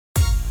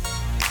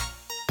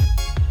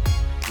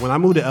When I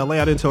moved to LA,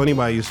 I didn't tell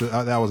anybody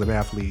that I was an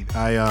athlete.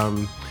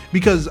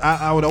 Because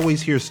I would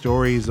always hear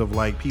stories of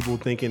like people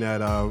thinking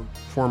that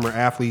former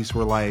athletes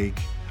were like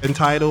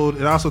entitled,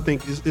 and I also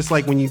think it's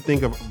like when you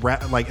think of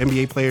like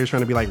NBA players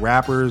trying to be like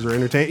rappers or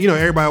entertain.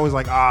 Everybody always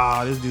like,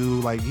 this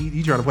dude like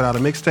he trying to put out a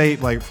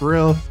mixtape, like for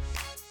real.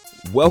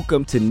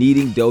 Welcome to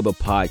Kneading Dough, the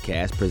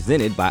podcast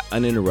presented by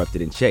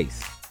Uninterrupted and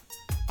Chase.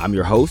 I'm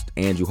your host,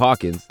 Andrew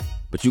Hawkins,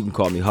 but you can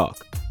call me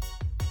Hawk.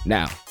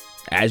 Now,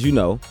 as you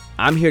know,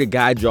 I'm here to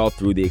guide y'all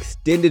through the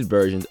extended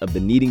versions of the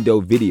Kneading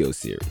Dough video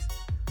series.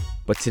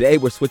 But today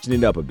we're switching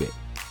it up a bit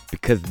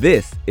because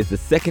this is the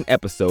second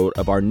episode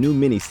of our new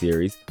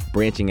mini-series,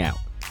 Branching Out.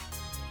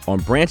 On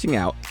Branching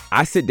Out,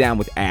 I sit down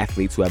with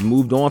athletes who have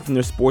moved on from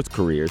their sports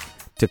careers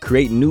to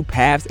create new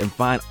paths and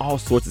find all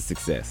sorts of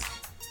success.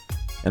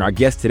 And our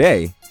guest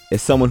today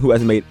is someone who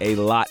has made a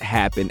lot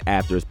happen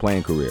after his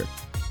playing career.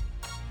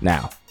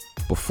 Now,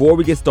 before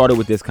we get started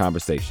with this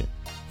conversation,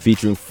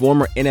 featuring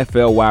former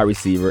NFL wide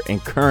receiver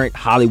and current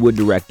Hollywood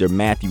director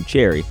Matthew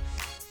Cherry,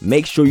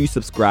 make sure you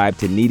subscribe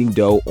to Kneading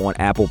Dough on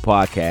Apple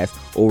Podcasts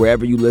or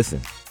wherever you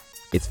listen.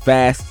 It's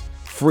fast,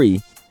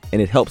 free,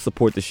 and it helps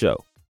support the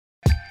show.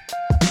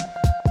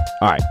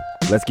 All right,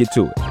 let's get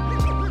to it.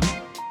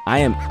 I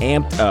am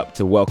amped up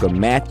to welcome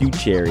Matthew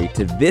Cherry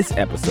to this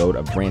episode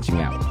of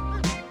Branching Out.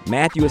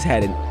 Matthew has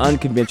had an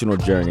unconventional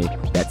journey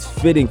that's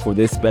fitting for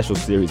this special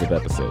series of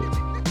episodes.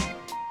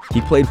 He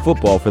played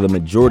football for the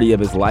majority of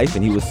his life,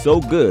 and he was so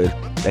good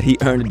that he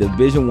earned a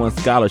Division I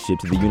scholarship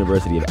to the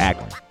University of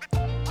Akron.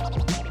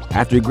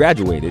 After he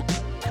graduated,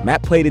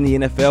 Matt played in the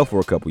NFL for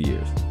a couple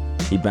years.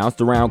 He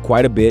bounced around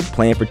quite a bit,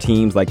 playing for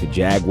teams like the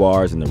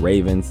Jaguars and the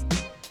Ravens.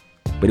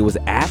 But it was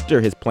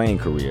after his playing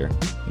career,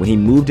 when he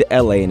moved to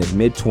LA in his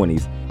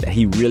mid-20s, that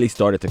he really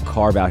started to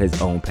carve out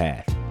his own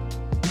path.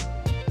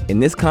 In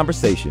this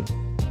conversation,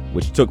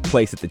 which took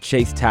place at the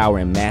Chase Tower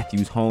in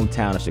Matthew's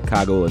hometown of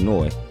Chicago,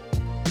 Illinois,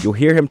 you'll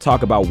hear him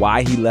talk about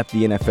why he left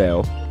the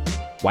NFL,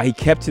 why he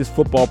kept his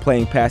football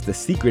playing past a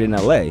secret in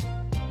LA,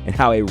 and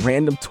how a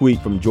random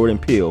tweet from Jordan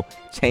Peele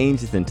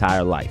changed his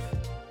entire life.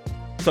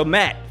 So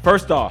Matt,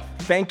 first off,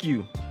 thank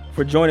you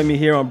for joining me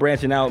here on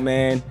Branching Out,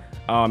 man.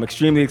 I'm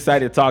extremely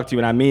excited to talk to you,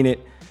 and I mean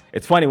it.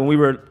 It's funny, when we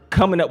were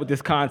coming up with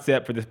this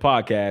concept for this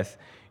podcast,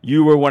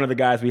 you were one of the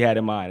guys we had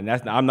in mind.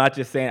 And I'm not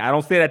just saying, I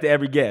don't say that to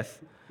every guest.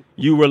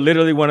 You were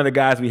literally one of the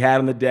guys we had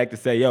on the deck to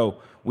say, yo,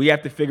 we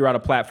have to figure out a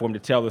platform to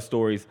tell the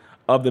stories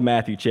of the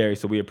Matthew Cherry,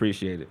 so we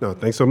appreciate it. No,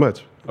 thanks so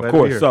much. Of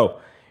course. So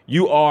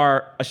you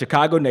are a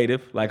Chicago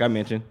native, like I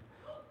mentioned.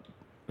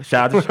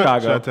 Shout out to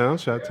Chicago.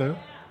 Shout town.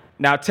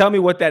 Now tell me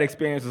what that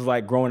experience was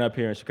like growing up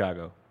here in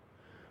Chicago.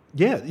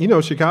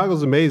 Yeah,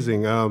 Chicago's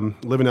amazing.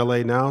 Live in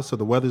LA now, so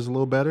the weather's a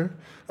little better.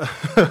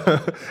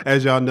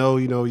 As y'all know,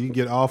 you can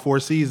get all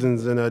 4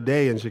 seasons in a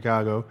day in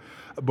Chicago.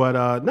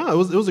 But no,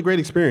 it was a great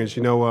experience.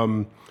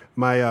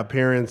 My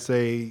parents,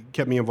 they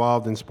kept me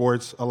involved in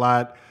sports a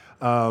lot.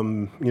 I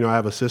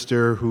have a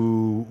sister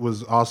who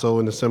was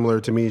also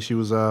similar to me. She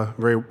was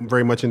very,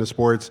 very much into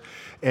sports,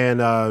 and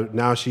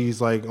now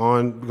she's like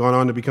gone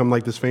on to become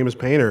like this famous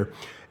painter.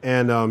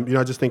 And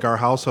I just think our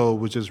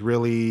household was just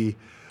really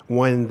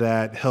one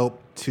that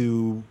helped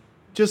to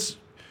just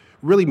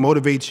really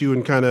motivate you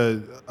and kind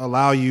of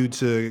allow you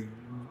to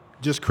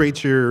just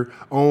create your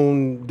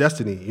own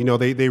destiny.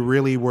 They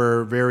really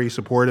were very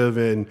supportive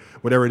in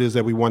whatever it is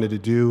that we wanted to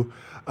do.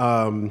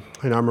 I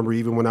remember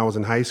even when I was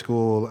in high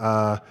school,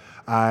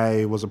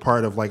 I was a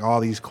part of like all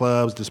these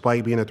clubs,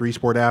 despite being a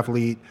 3-sport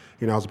athlete.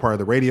 I was a part of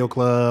the radio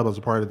club. I was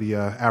a part of the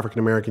African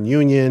American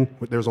Union.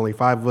 There was only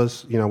 5 of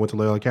us. I went to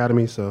Loyola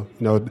Academy, so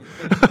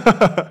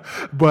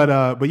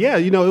but yeah,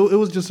 it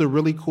was just a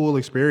really cool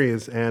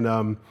experience.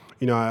 And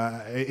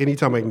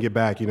anytime I can get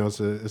back,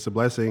 it's a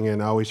blessing.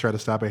 And I always try to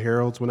stop at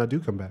Harold's when I do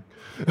come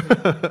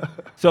back.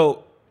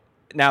 So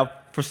now,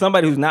 for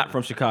somebody who's not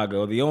from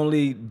Chicago, the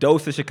only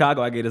dose of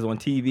Chicago I get is on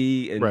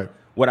TV and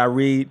what I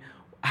read.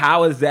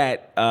 How is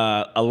that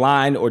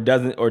aligned or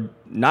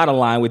not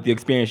aligned with the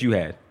experience you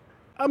had?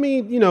 I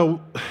mean,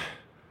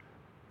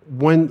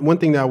 one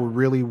thing that I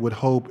would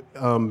hope,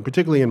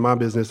 particularly in my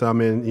business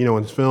I'm in,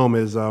 in film,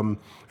 is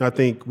I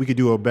think we could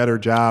do a better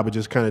job of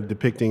just kind of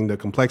depicting the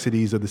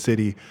complexities of the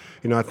city.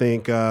 I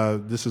think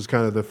this is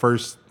kind of the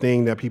first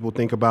thing that people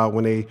think about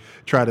when they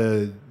try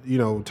to,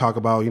 talk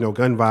about,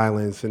 gun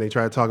violence, and they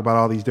try to talk about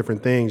all these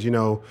different things,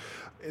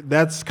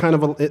 That's kind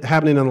of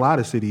happening in a lot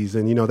of cities,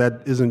 and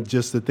that isn't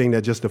just the thing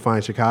that just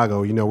defines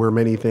Chicago. We're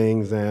many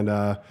things, and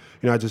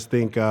I just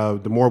think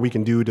the more we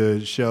can do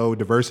to show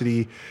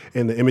diversity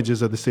in the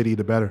images of the city,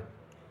 the better.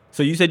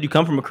 So you said you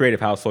come from a creative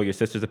household. Your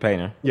sister's a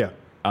painter. Yeah.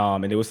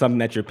 And it was something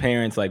that your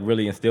parents like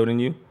really instilled in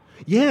you.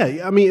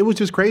 Yeah, I mean, it was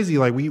just crazy.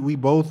 Like we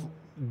both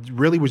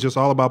really was just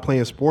all about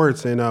playing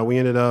sports, and we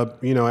ended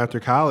up, after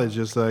college,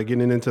 just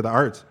getting into the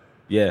arts.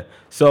 Yeah.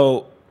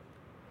 So.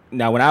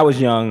 Now, when I was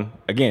young,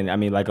 again, I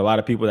mean, like a lot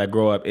of people that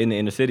grow up in the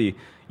inner city,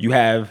 you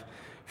have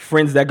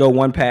friends that go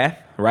one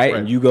path, right?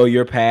 And you go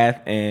your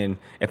path. And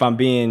if I'm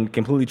being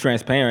completely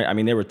transparent, I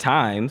mean, there were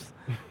times,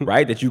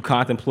 right, that you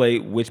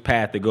contemplate which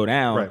path to go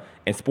down. Right.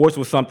 And sports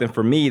was something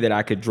for me that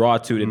I could draw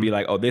to be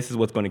like, oh, this is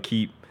what's going to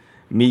keep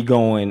me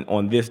going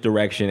on this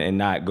direction and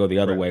not go the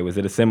other way. Was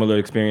it a similar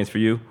experience for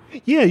you?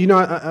 Yeah, you know,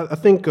 I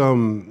think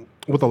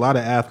with a lot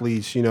of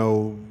athletes, you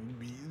know,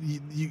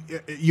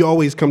 you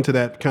always come to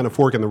that kind of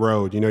fork in the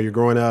road. You know, you're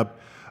growing up,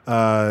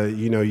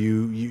 you know,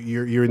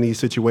 you're in these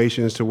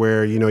situations to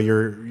where, you know,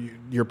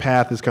 your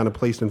path is kind of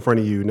placed in front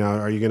of you. Now,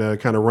 are you going to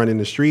kind of run in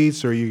the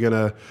streets, or are you going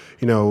to,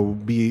 you know,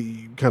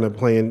 be kind of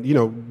playing, you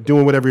know,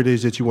 doing whatever it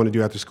is that you want to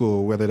do after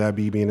school, whether that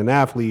be being an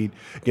athlete,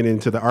 getting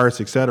into the arts,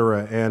 et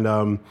cetera.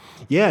 And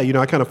yeah, you know,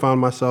 I kind of found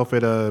myself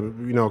at a,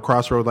 you know,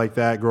 crossroad like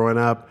that growing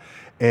up.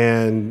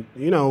 And,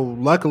 you know,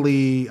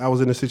 luckily I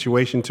was in a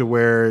situation to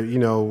where, you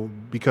know,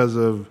 because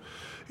of,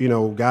 you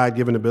know,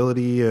 God-given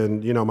ability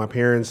and, you know, my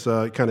parents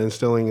kind of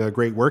instilling a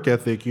great work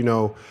ethic, you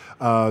know,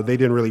 they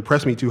didn't really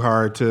press me too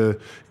hard to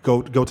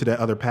go to that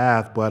other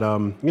path. But,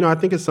 you know, I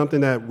think it's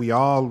something that we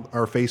all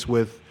are faced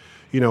with,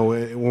 you know,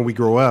 when we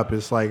grow up.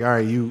 It's like, all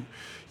right,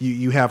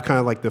 you have kind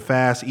of like the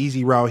fast,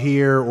 easy route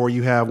here, or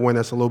you have one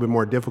that's a little bit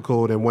more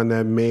difficult and one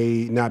that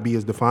may not be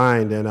as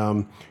defined.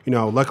 And, you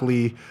know,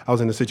 luckily I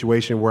was in a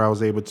situation where I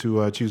was able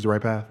to choose the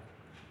right path.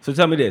 So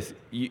tell me this,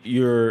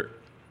 you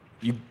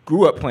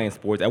grew up playing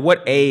sports. At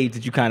what age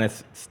did you kind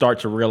of start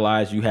to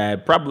realize you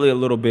had probably a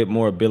little bit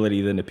more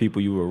ability than the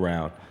people you were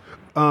around?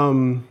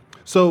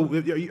 So are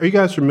you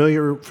guys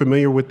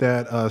familiar with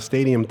that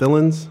stadium,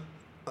 Thillins?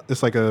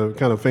 It's like a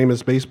kind of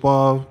famous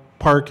baseball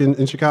park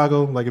in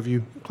Chicago, like if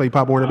you play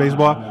Pop Warner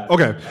baseball.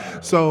 Okay.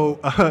 So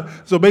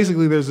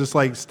basically there's this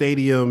like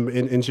stadium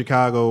in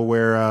Chicago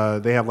where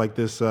they have like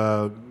this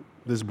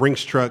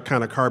Brinks truck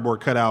kind of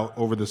cardboard cutout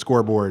over the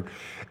scoreboard.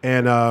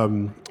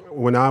 And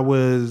when I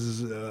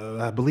was,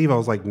 I believe I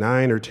was like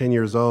 9 or 10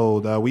 years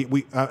old,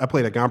 I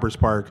played at Gompers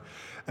Park.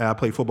 I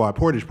played football at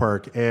Portage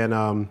Park,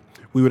 and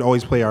we would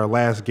always play our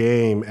last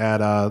game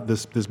at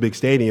this big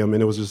stadium,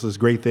 and it was just this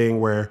great thing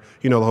where,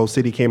 you know, the whole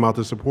city came out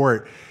to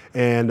support.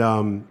 And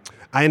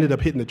I ended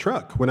up hitting the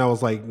truck when I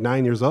was like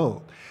 9 years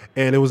old,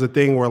 and it was a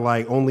thing where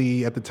like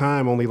only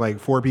like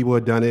 4 people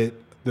had done it.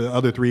 The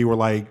other 3 were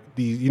like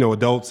these, you know,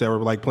 adults that were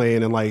like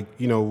playing in like,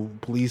 you know,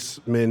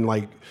 policemen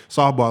like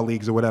softball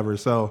leagues or whatever.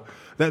 So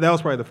that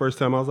was probably the first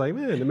time I was like,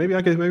 man, maybe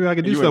I could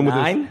do something with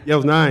this. Yeah, I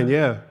was 9.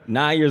 Yeah,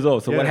 9 years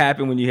old. So what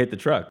happened when you hit the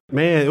truck?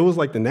 Man, it was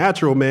like the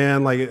natural,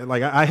 man. Like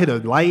I hit a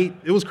light.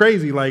 It was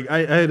crazy. Like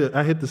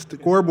I hit the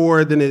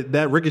scoreboard, then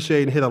that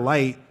ricocheted and hit a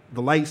light.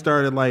 The light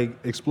started like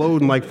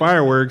exploding like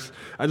fireworks.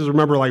 I just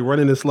remember like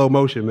running in slow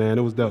motion, man.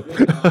 It was dope.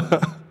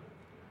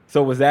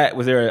 So was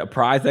there a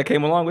prize that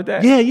came along with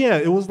that? Yeah.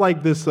 It was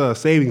like this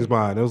savings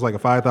bond. It was like a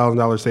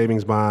 $5,000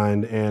 savings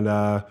bond, and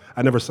I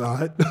never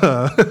saw it.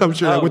 I'm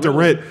sure I went to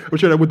rent. I'm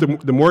sure I went to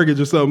the mortgage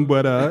or something,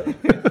 but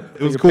it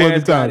was cool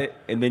at the time.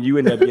 And then you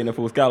ended up getting a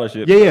full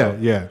scholarship.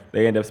 Yeah.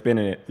 They ended up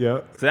spending it.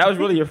 Yeah. So that was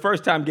really your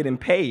first time getting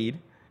paid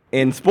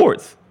in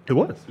sports. It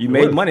was. You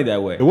made money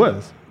that way. It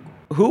was.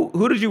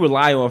 Who did you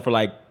rely on for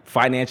like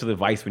financial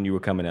advice when you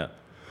were coming up?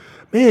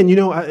 Man, you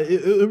know,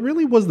 it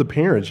really was the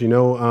parents. You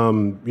know,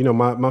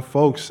 my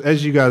folks,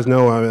 as you guys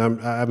know,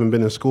 I haven't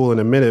been in school in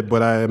a minute,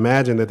 but I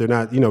imagine that they're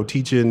not, you know,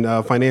 teaching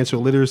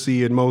financial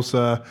literacy in most,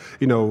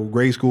 you know,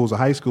 grade schools or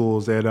high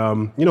schools. And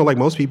you know, like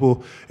most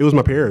people, it was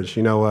my parents.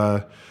 You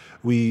know,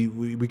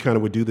 we kind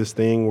of would do this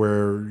thing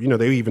where, you know,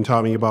 they even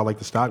taught me about like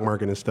the stock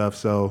market and stuff.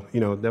 So, you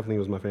know, definitely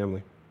was my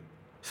family.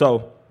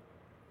 So,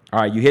 all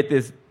right, you hit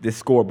this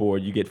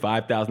scoreboard, you get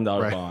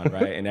 $5,000 bond,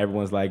 right? And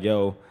everyone's like,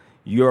 yo,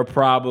 you're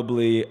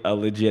probably a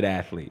legit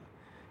athlete.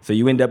 So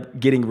you end up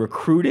getting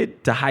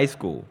recruited to high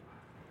school.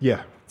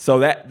 Yeah. So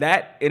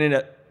that in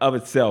and of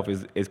itself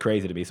is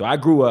crazy to me. So I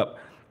grew up,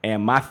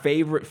 and my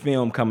favorite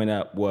film coming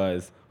up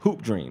was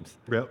Hoop Dreams.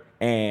 Yep.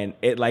 And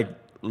it like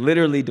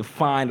literally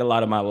defined a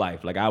lot of my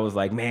life. Like I was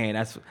like,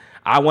 man,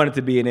 I wanted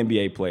to be an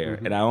NBA player,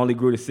 and I only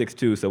grew to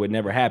 6'2", so it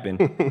never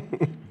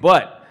happened.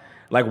 But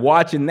like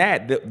watching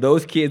that,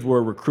 those kids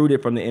were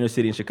recruited from the inner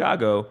city in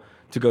Chicago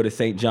to go to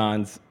St.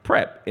 John's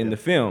Prep in the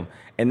film.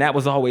 And that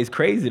was always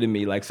crazy to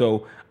me. Like,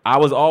 so I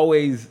was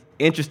always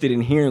interested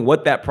in hearing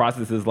what that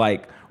process is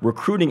like,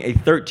 recruiting a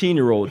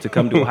 13-year-old to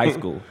come to a high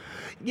school.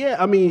 Yeah,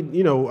 I mean,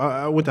 you know,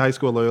 I went to high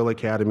school at Loyola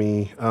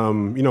Academy.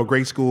 You know,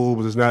 grade school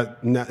was not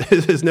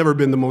it's never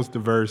been the most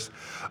diverse.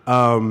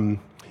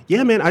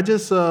 Yeah, man, I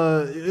just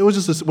it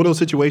was just one of those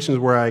situations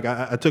where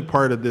I took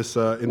part of this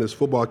in this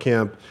football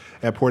camp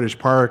at Portage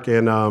Park,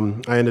 and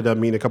I ended up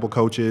meeting a couple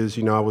coaches.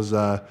 You know, I was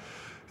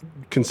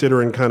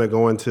considering kind of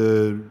going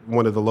to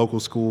one of the local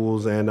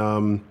schools,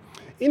 and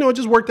you know, it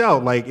just worked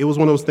out. Like, it was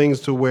one of those things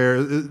to where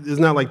it's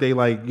not like they,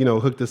 like, you know,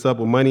 hooked us up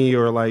with money,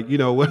 or like, you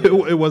know,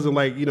 it wasn't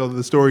like, you know,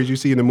 the stories you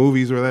see in the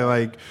movies where they,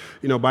 like,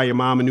 you know, buy your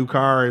mom a new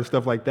car and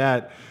stuff like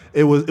that.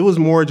 It was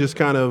more just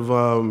kind of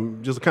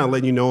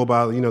letting you know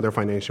about, you know, their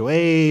financial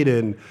aid,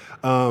 and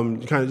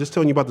kind of just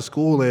telling you about the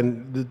school.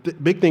 And the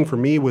big thing for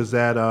me was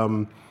that,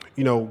 you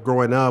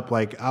growing up,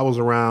 like I was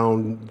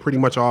around pretty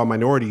much all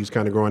minorities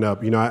kind of growing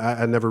up.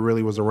 I never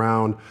really was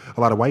around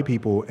a lot of white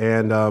people.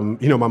 And,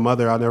 my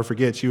mother, I'll never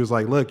forget, she was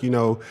like, look, you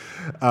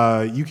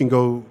can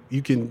go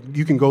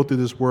through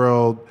this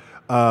world,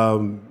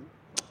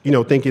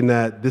 thinking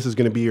that this is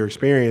going to be your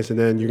experience, and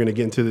then you're going to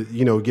get into,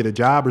 get a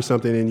job or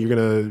something, and you're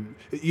going to,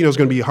 it's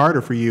going to be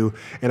harder for you.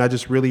 And I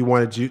just really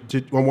want you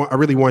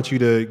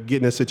to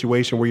get in a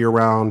situation where you're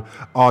around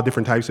all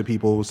different types of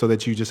people so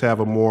that you just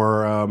have a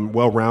more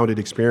well-rounded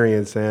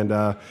experience. And,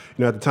 at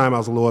the time I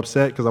was a little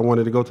upset because I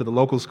wanted to go to the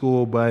local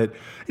school, but,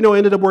 it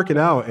ended up working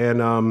out. And,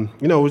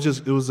 it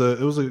was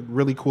a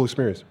really cool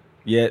experience.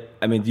 Yeah.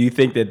 I mean, do you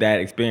think that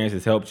experience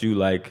has helped you,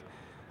 like,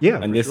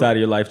 on this side of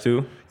your life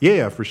too?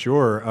 Yeah, for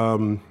sure.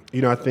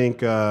 I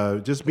think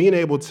just being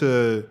able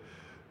to,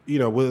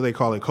 what do they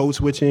call it? Code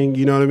switching,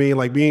 you know what I mean?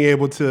 Like being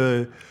able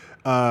to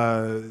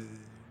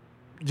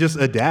just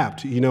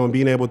adapt, and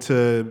being able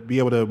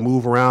to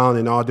move around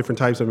in all different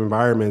types of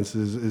environments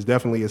is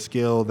definitely a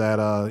skill that,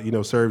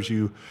 serves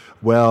you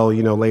well,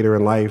 later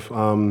in life.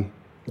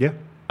 Yeah.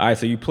 All right.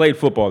 So you played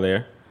football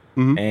there.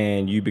 Mm-hmm.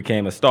 And you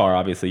became a star.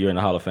 Obviously, you're in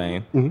the Hall of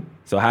Fame. Mm-hmm.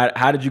 So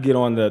how did you get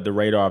on the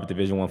radar of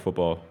Division I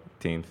football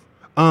teams?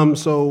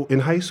 So in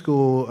high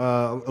school,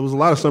 it was a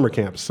lot of summer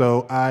camps.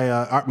 So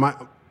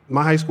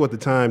my high school at the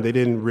time, they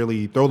didn't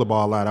really throw the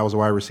ball a lot. I was a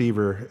wide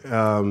receiver.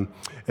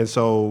 And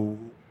so,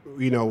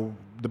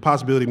 the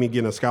possibility of me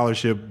getting a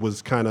scholarship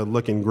was kind of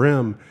looking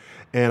grim.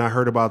 And I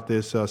heard about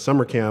this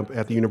summer camp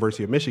at the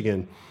University of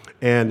Michigan.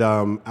 And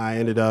I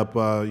ended up,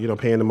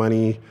 paying the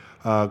money,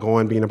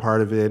 going, being a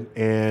part of it,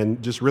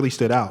 and just really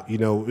stood out. It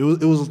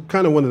was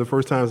kind of one of the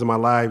first times in my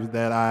life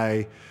that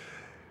I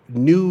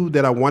knew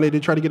that I wanted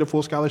to try to get a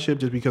full scholarship,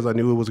 just because I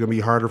knew it was going to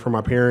be harder for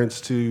my parents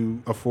to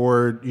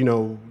afford,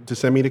 to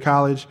send me to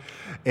college.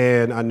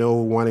 And I know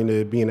wanting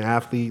to be an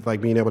athlete,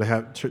 like being able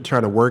to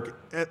trying to work.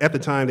 At the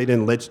time, they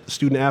didn't let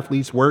student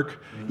athletes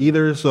work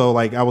either. So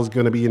like I was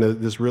going to be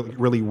in this really,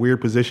 really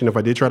weird position if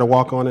I did try to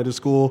walk on at a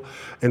school.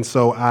 And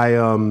so I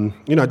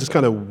just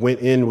kind of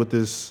went in with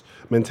this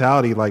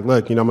mentality, like,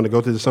 look, I'm going to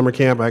go through the summer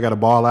camp. I got to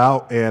ball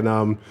out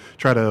and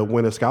try to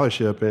win a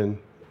scholarship. And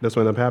that's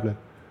what ended up happening.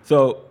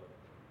 So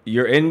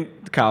you're in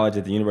college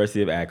at the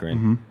University of Akron.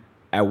 Mm-hmm.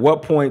 At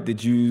what point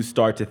did you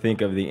start to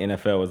think of the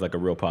NFL as like a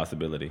real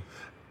possibility?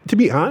 To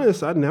be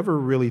honest, I never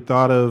really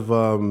thought of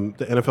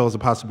the NFL as a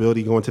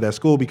possibility going to that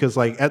school, because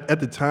like at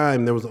the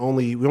time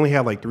we only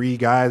had like 3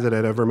 guys that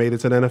had ever made it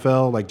to the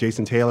NFL. Like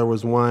Jason Taylor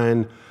was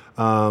one,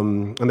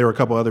 and there were a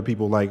couple other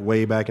people like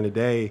way back in the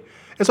day.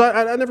 And so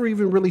I never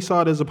even really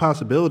saw it as a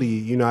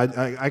possibility.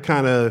 I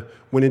kind of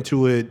went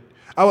into it.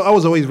 I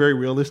was always very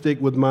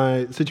realistic with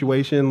my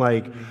situation.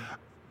 Like,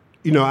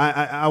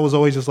 I was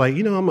always just like,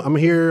 I'm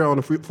here on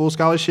a full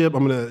scholarship.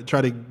 I'm going to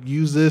try to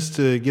use this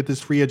to get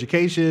this free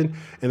education,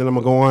 and then I'm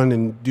going to go on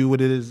and do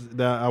what it is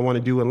that I want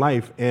to do in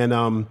life. And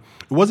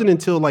it wasn't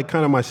until like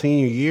kind of my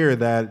senior year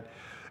that,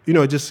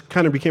 it just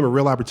kind of became a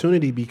real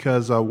opportunity,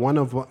 because one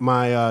of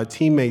my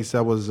teammates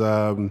that was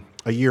a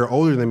year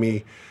older than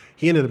me,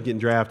 he ended up getting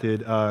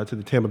drafted to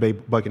the Tampa Bay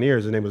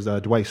Buccaneers. His name was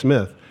Dwight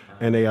Smith.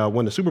 And they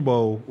won the Super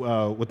Bowl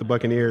with the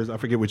Buccaneers. I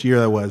forget which year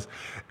that was.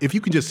 If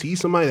you can just see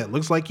somebody that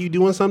looks like you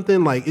doing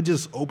something, like it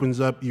just opens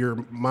up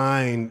your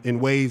mind in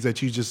ways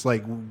that you just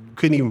like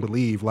couldn't even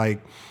believe.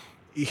 Like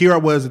here I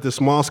was at this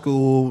small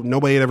school.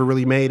 Nobody had ever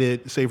really made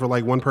it, save for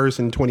like one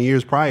person 20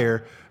 years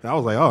prior. And I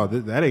was like, oh,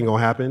 that ain't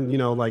gonna happen.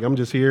 Like I'm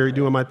just here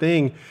doing my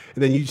thing.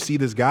 And then you see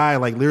this guy,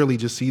 like literally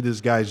just see this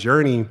guy's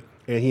journey,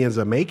 and he ends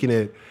up making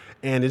it.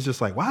 And it's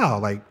just like, wow,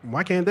 like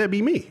why can't that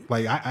be me?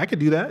 Like I could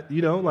do that,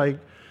 like.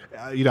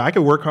 I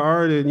could work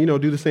hard and,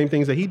 do the same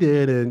things that he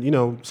did.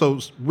 And, so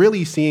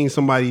really seeing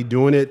somebody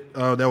doing it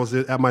that was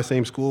at my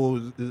same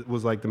school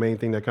was like the main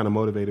thing that kind of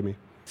motivated me.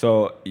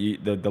 So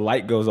the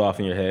light goes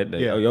off in your head.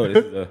 That,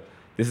 yeah.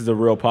 This is a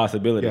real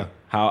possibility. Yeah.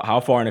 How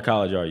far into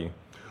college are you?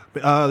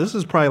 This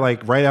is probably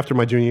like right after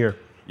my junior year.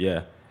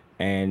 Yeah.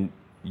 And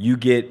you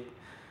get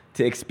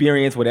to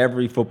experience what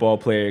every football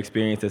player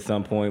experienced at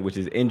some point, which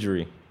is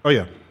injury. Oh,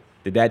 yeah.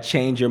 Did that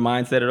change your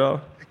mindset at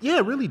all? Yeah,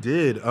 it really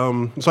did.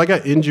 So I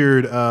got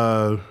injured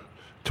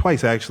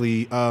twice,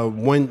 actually.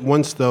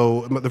 Once,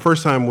 though, the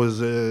first time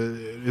was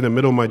in the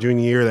middle of my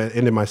junior year that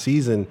ended my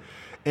season.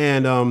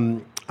 And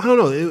I don't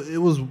know, it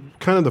was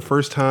kind of the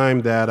first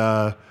time that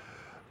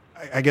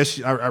I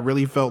guess I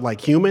really felt like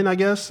human, I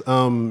guess.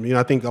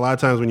 I think a lot of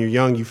times when you're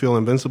young, you feel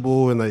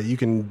invincible and that you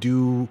can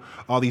do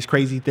all these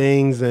crazy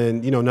things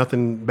and,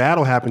 nothing bad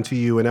will happen to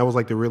you. And that was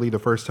like the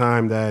first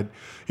time that,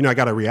 I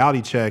got a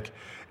reality check.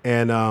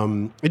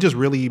 And it just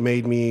really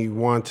made me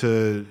want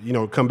to,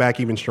 come back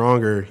even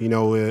stronger.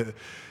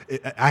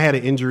 I had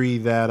an injury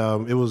that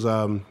it was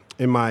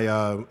in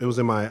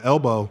my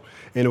elbow,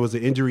 and it was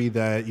an injury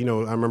that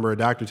I remember a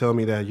doctor telling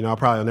me that I'll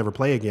probably never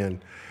play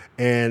again.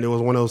 And it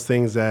was one of those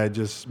things that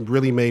just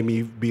really made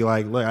me be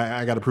like, look,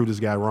 I got to prove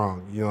this guy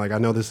wrong. I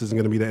know this isn't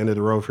going to be the end of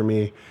the road for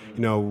me.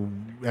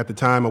 At the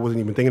time I wasn't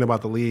even thinking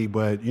about the league,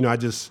 but I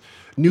just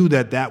knew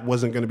that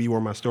wasn't going to be where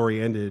my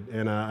story ended,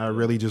 and I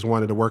really just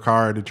wanted to work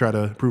hard to try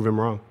to prove him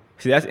wrong.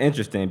 See, that's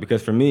interesting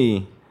because for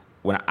me,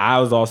 when I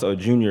was also a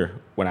junior,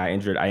 when I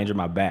injured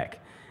my back,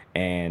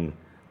 and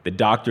the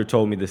doctor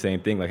told me the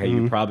same thing, like, hey,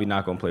 you're probably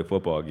not going to play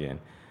football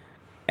again.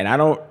 And I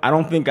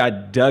don't think I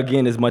dug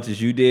in as much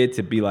as you did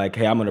to be like,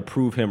 hey, I'm going to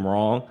prove him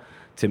wrong.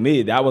 To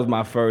me, that was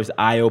my first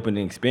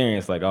eye-opening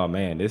experience. Like, oh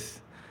man, this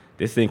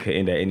thing could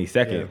end at any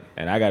second,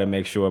 and I got to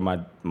make sure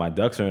my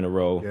ducks are in a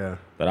row.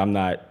 That I'm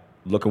not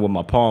looking with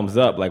my palms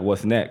up, like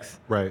what's next.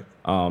 Right.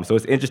 So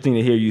it's interesting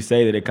to hear you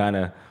say that it kind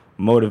of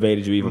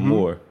motivated you even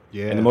more.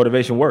 Yeah. And the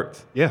motivation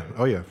worked. Yeah.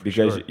 Oh yeah.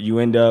 Because you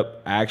end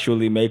up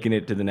actually making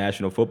it to the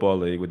National Football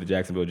League with the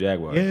Jacksonville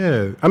Jaguars.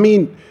 Yeah. I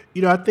mean,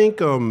 I think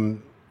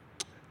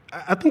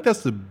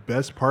that's the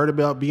best part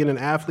about being an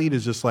athlete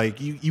is just like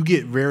you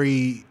get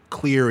very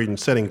clear in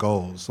setting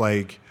goals.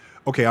 Like,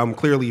 okay, I'm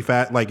clearly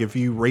fat. Like if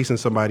you racing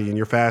somebody and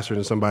you're faster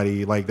than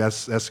somebody, like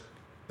that's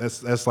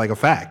like a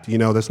fact.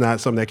 That's not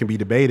something that can be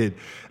debated.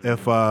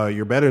 If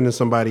you're better than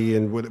somebody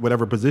in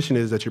whatever position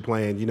it is that you're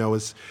playing,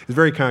 it's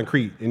very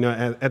concrete.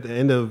 At the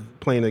end of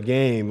playing a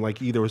game, like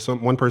either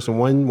one person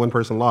won, one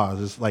person lost.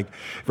 It's like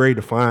very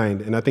defined,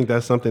 and I think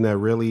that's something that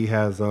really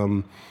has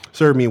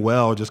served me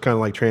well. Just kind of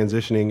like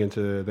transitioning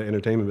into the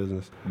entertainment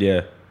business.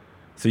 Yeah.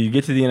 So you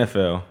get to the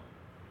NFL,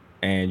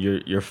 and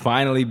you're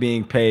finally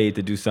being paid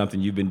to do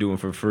something you've been doing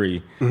for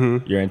free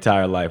your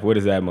entire life. What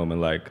is that moment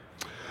like?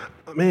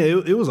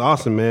 Man, it was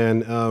awesome,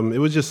 man. It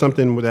was just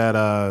something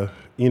that,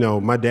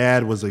 my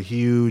dad was a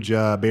huge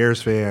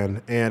Bears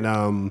fan,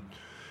 and,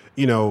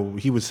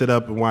 he would sit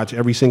up and watch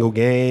every single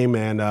game,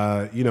 and,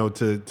 I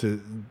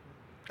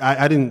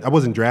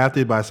wasn't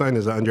drafted, but I signed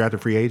as an undrafted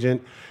free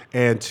agent,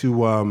 and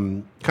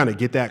to kind of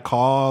get that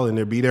call and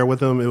to be there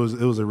with him, it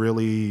was a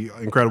really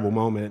incredible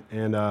moment,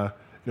 and,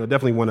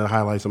 definitely one of the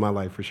highlights of my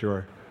life for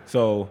sure.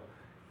 So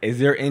is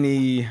there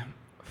any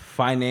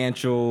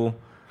financial,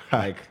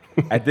 like,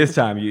 at this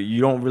time,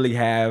 you don't really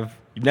have,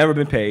 you've never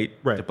been paid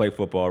to play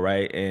football,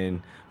 right?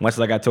 And much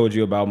like I told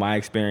you about my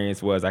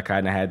experience was I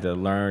kind of had to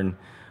learn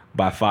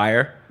by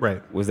fire.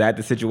 Right. Was that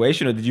the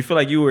situation, or did you feel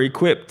like you were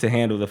equipped to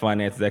handle the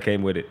finances that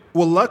came with it?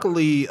 Well,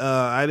 luckily,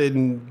 I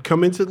didn't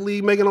come into the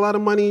league making a lot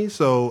of money,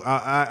 so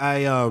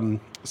I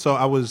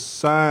was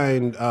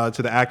signed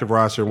to the active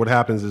roster. And what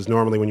happens is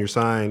normally when you're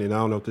signed, and I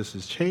don't know if this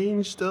has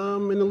changed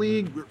in the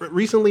league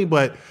recently,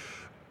 but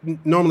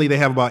normally they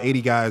have about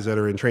 80 guys that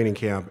are in training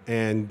camp,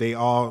 and they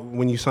all,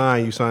 when you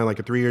sign like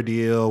a 3-year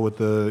deal with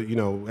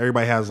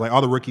everybody has like,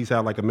 all the rookies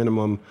have like a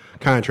minimum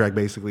contract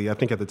basically. I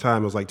think at the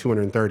time it was like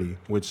 230,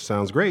 which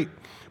sounds great,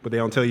 but they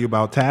don't tell you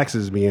about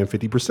taxes being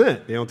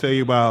 50%. They don't tell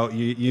you about,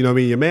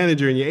 your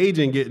manager and your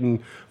agent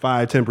getting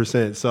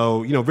 5-10%.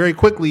 So, very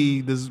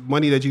quickly, this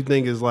money that you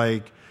think is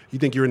like, you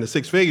think you're in the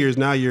six figures,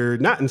 now you're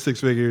not in six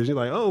figures. You're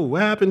like, oh,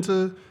 what happened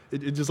to,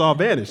 it just all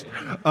vanished.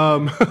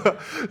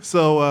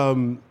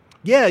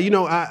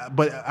 Yeah,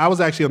 but I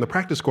was actually on the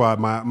practice squad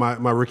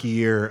my rookie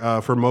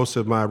year for most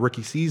of my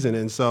rookie season,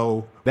 and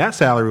so that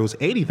salary was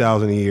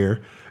 $80,000 a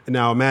year. And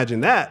now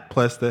imagine that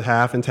plus the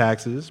half in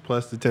taxes,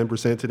 plus the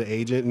 10% to the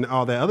agent, and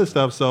all that other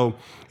stuff. So,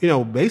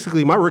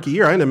 basically my rookie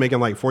year I ended up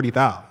making like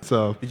 $40,000.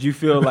 So did you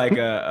feel like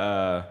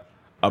a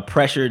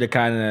pressure to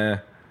kind of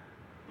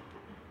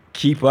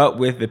keep up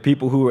with the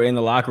people who were in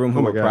the locker room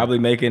who were probably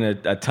making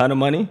a ton of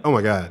money? Oh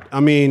my God! I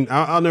mean,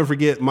 I'll never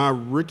forget my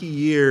rookie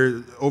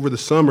year over the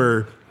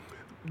summer.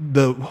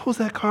 What was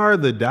that car?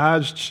 The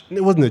Dodge.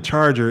 It wasn't the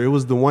Charger. It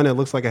was the one that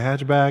looks like a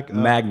hatchback.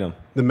 Magnum.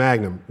 The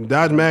Magnum.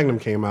 Dodge Magnum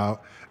came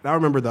out. And I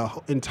remember the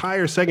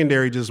entire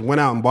secondary just went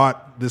out and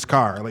bought this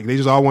car. Like they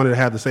just all wanted to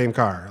have the same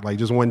car. Like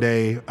just one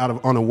day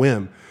on a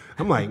whim.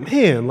 I'm like,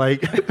 man,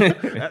 like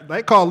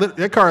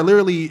that car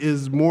literally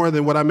is more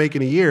than what I make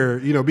in a year.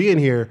 Being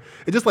here,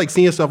 it's just like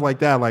seeing stuff like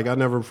that. Like I'll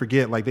never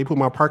forget. Like they put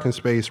my parking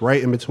space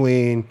right in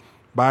between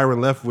Byron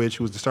Leftwich,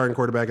 who was the starting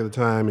quarterback at the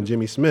time, and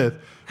Jimmy Smith,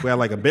 who had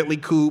like a Bentley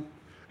coupe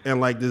and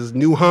like this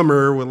new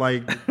Hummer with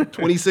like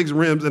 26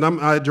 rims, and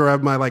I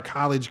drive my like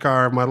college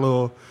car, my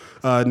little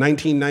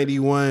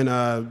 1991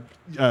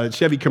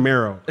 Chevy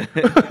Camaro.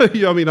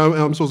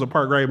 I'm supposed to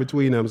park right in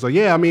between them. So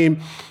yeah, I mean,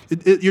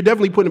 you're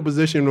definitely put in a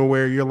position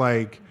where you're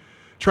like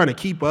trying to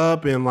keep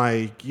up, and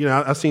like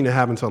I've seen it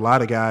happen to a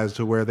lot of guys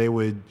to where they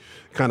would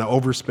kind of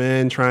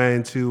overspend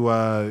trying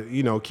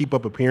to keep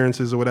up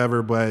appearances or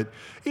whatever, but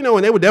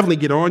and they would definitely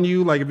get on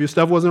you, like if your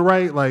stuff wasn't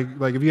right, like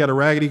if you had a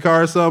raggedy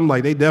car or something,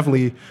 like they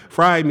definitely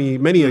fried me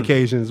many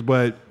occasions,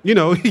 but you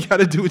got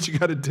to do what you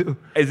got to do.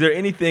 Is there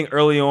anything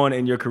early on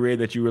in your career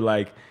that you were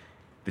like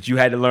that you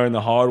had to learn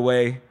the hard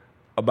way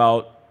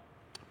about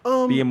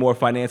being more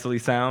financially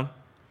sound?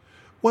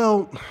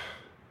 Well,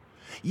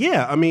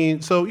 yeah, I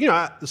mean, so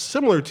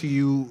similar to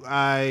you,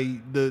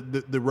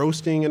 the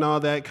roasting and all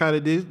that kind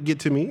of did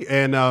get to me,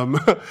 and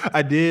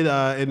I did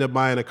end up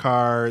buying a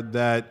car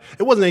that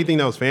it wasn't anything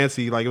that was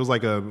fancy, like it was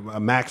like a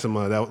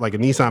Maxima, like a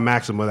Nissan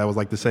Maxima that was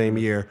like the same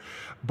year,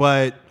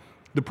 but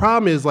the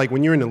problem is like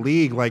when you're in the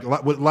league, like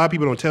what a lot of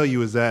people don't tell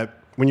you is that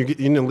when you're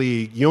in the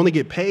league, you only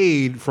get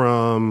paid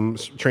from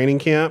training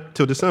camp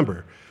till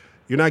December.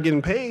 you're not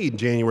getting paid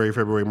January,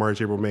 February,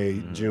 March, April,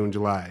 May, June,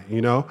 July,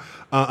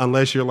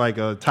 unless you're like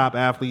a top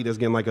athlete that's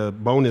getting like a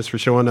bonus for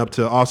showing up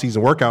to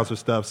off-season workouts or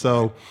stuff.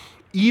 So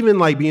even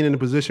like being in a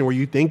position where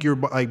you think you're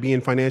like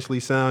being financially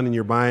sound and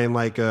you're buying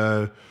like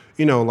a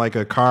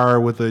car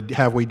with a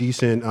halfway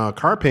decent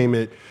car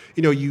payment,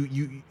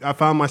 I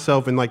found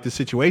myself in like this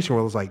situation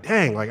where I was like,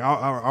 dang, like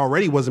I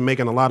already wasn't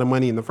making a lot of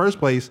money in the first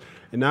place.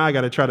 And now I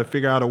got to try to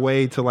figure out a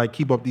way to like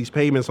keep up these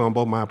payments on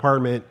both my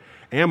apartment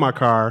and my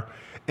car.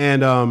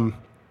 And,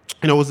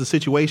 it was a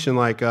situation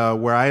like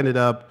where I ended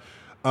up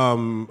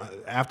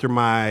after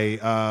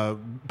my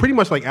pretty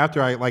much like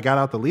after I like got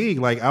out the league,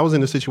 like I was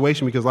in a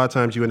situation because a lot of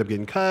times you end up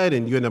getting cut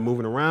and you end up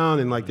moving around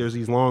and like there's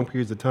these long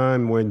periods of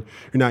time when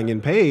you're not getting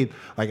paid.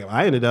 Like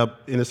I ended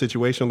up in a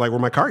situation like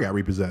where my car got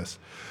repossessed.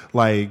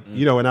 Like,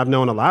 and I've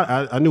known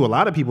I knew a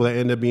lot of people that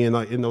end up being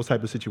like in those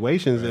type of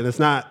situations, and it's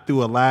not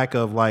through a lack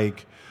of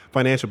like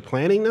financial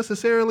planning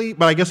necessarily,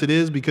 but I guess it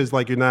is because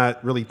like you're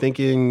not really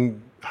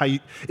thinking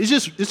it's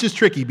just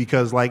tricky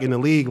because like in the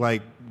league,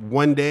 like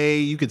one day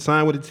you could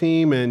sign with a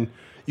team and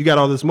you got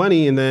all this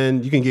money and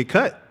then you can get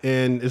cut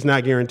and it's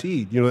not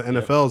guaranteed. The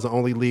NFL is the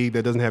only league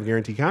that doesn't have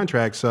guaranteed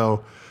contracts.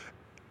 So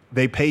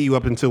they pay you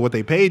up until what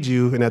they paid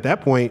you. And at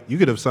that point you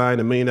could have signed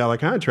 $1 million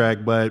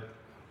contract, but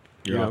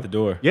you're out the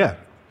door. Yeah.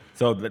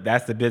 So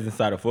that's the business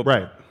side of football.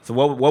 Right. So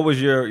what was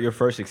your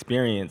first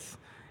experience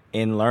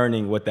in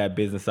learning what that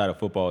business side of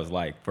football is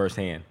like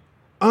firsthand?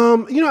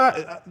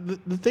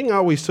 The thing I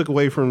always took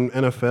away from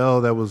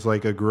NFL that was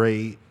like a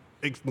great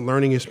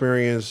learning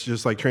experience,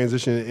 just like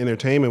transition to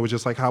entertainment, was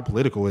just like how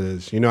political it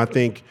is. I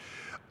think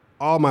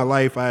all my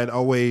life I had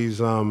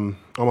always, all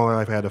my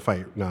life I had to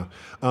fight. No,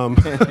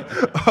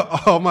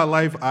 all my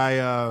life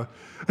I,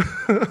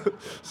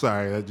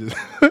 sorry, I just,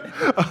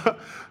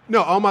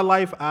 no, all my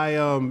life I,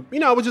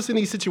 I was just in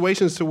these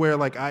situations to where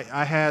like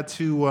I had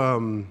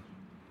to,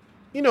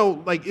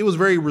 like it was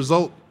very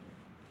result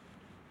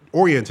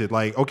oriented.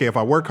 Like, okay, if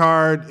I work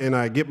hard and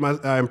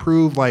I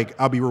improve, like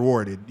I'll be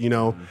rewarded,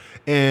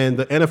 And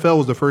the NFL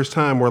was the first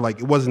time where like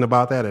it wasn't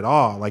about that at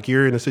all. Like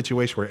you're in a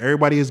situation where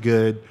everybody is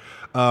good.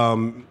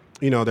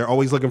 They're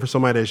always looking for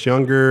somebody that's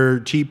younger,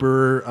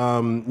 cheaper,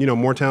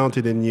 more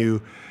talented than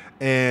you.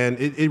 And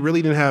it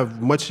really didn't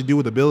have much to do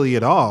with ability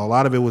at all. A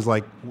lot of it was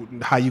like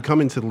how you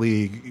come into the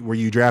league. Were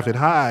you drafted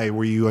high?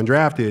 Were you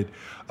undrafted?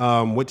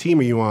 What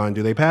team are you on?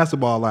 Do they pass the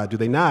ball a lot? Do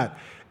they not?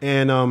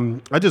 And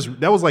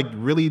that was like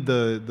really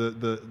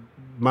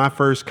my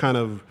first kind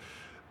of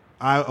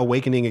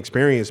eye-awakening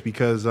experience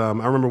because I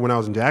remember when I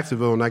was in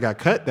Jacksonville and I got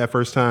cut that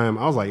first time,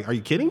 I was like, are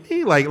you kidding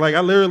me? Like I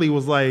literally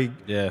was like,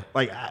 yeah,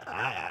 like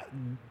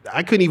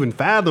I couldn't even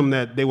fathom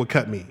that they would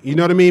cut me. You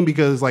know what I mean?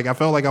 Because like I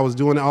felt like I was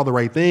doing all the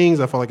right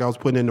things. I felt like I was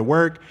putting in the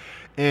work,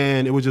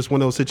 and it was just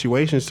one of those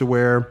situations to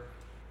where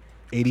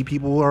 80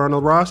 people are on the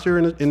roster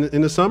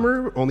in the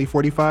summer, only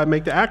 45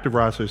 make the active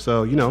roster.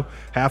 So,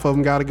 half of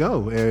them got to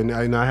go.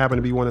 And I happen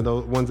to be one of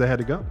those ones that had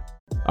to go.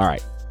 All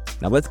right.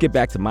 Now let's get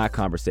back to my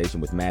conversation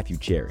with Matthew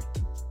Cherry.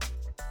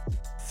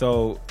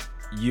 So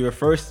your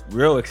first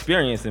real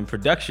experience in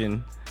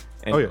production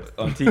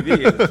on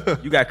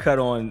TV, you got cut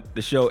on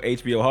the show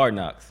HBO Hard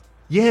Knocks.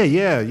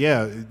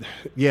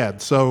 Yeah.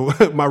 So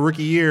my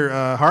rookie year,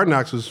 Hard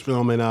Knocks was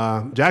filmed in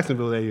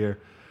Jacksonville that year.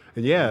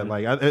 And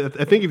like I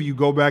think if you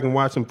go back and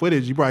watch some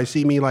footage, you probably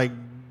see me like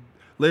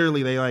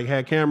literally they like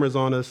had cameras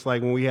on us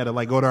like when we had to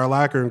like go to our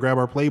locker and grab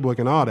our playbook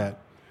and all that.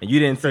 And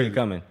you didn't see it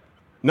coming?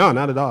 No,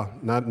 not at all.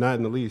 Not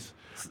in the least.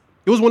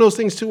 It was one of those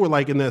things too where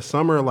like in that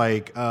summer,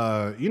 like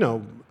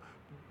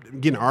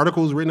getting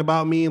articles written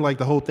about me, like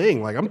the whole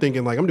thing. Like I'm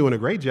thinking like I'm doing a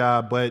great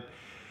job, but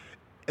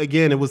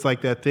again, it was like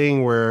that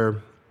thing where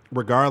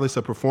regardless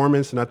of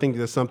performance, and I think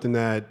that's something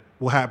that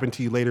will happen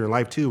to you later in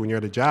life too when you're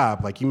at a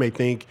job. Like you may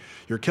think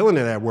you're killing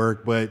it at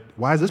work, but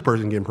why is this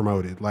person getting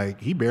promoted?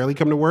 Like he barely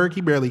come to work,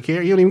 he barely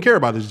care, he don't even care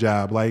about his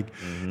job. Like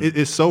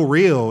it's so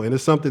real, and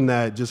it's something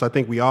that just I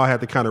think we all have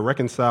to kind of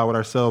reconcile with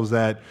ourselves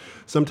that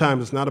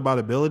sometimes it's not about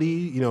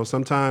ability.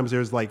 Sometimes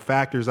there's like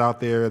factors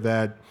out there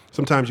that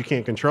sometimes you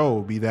can't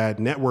control, be that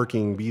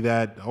networking, be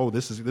that,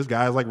 this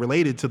guy is like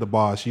related to the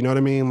boss. You know what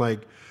I mean? Like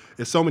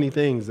it's so many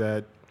things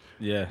that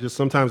just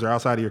sometimes are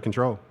outside of your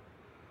control.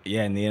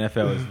 Yeah, and the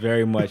NFL is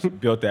very much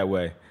built that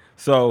way.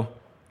 So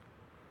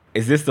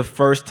is this the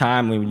first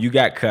time when you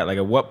got cut? Like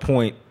at what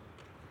point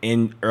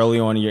early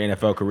on in your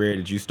NFL career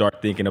did you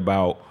start thinking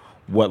about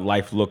what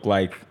life looked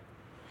like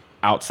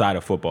outside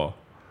of football?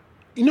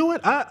 You know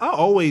what? I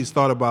always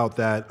thought about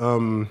that.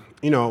 When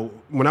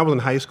I was in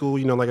high school,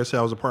 like I said,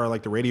 I was a part of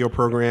like the radio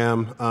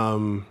program.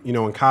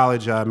 In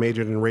college, I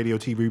majored in radio,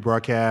 TV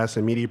broadcast,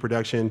 and media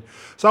production.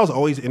 So I was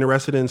always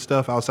interested in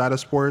stuff outside of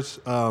sports.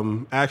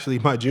 Actually,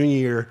 my junior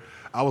year,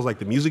 I was like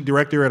the music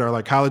director at our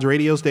like college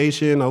radio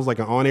station. I was like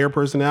an on-air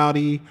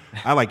personality.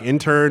 I like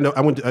interned.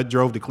 I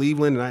drove to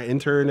Cleveland and I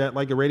interned at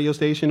like a radio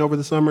station over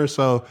the summer.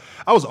 So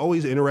I was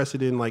always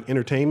interested in like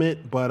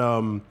entertainment. But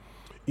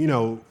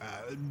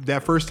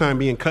that first time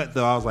being cut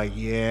though, I was like,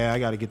 I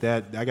gotta get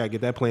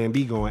that plan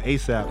B going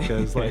ASAP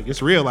because like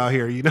it's real out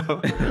here,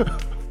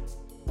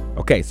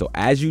 Okay, so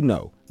as you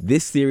know,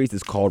 This series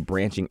is called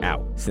Branching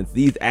Out, since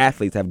these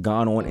athletes have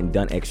gone on and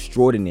done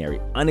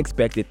extraordinary,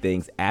 unexpected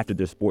things after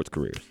their sports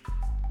careers.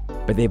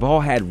 But they've all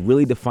had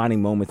really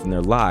defining moments in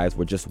their lives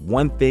where just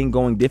one thing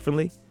going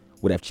differently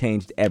would have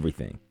changed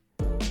everything.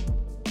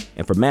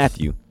 And for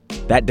Matthew,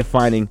 that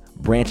defining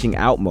branching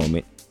out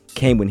moment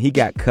came when he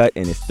got cut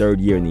in his third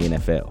year in the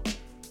NFL.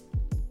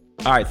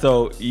 All right,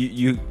 so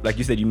you like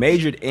you said, you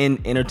majored in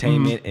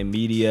entertainment and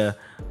media.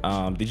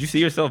 Did you see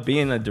yourself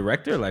being a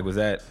director? Like, was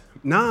that?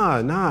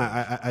 Nah,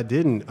 I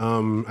didn't.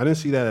 I didn't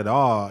see that at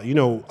all. You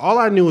know, all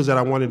I knew is that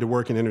I wanted to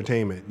work in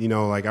entertainment. You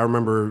know, like I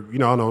remember, you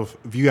know, I don't know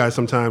if you guys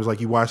sometimes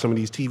like you watch some of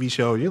these TV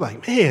shows, you're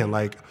like, man,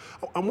 like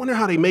I wonder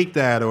how they make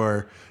that,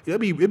 or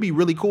it'd be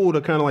really cool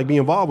to kind of like be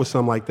involved with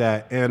something like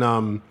that. And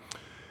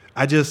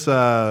I just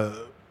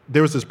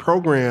there was this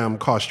program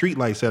called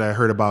Streetlights that I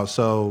heard about.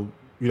 So,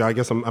 you know, I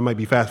guess I might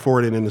be fast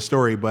forwarding in the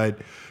story, but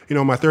you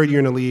know, my third year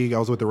in the league, I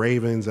was with the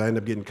Ravens. I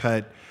ended up getting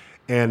cut,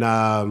 and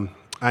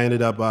I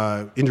ended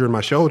up injuring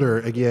my shoulder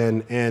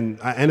again, and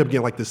I ended up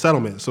getting like this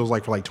settlement. So it was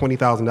like for like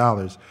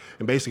 $20,000.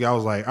 And basically I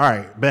was like, all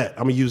right, bet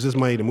I'm gonna use this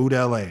money to move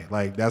to LA.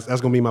 Like that's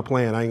gonna be my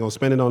plan. I ain't gonna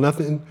spend it on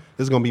nothing.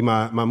 This is gonna be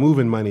my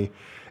moving money.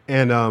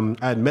 And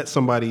I had met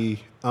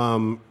somebody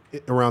around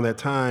that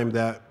time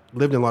that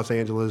lived in Los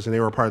Angeles, and they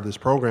were a part of this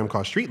program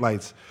called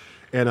Streetlights.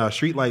 And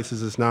Streetlights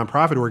is this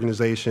nonprofit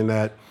organization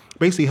that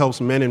basically helps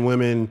men and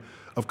women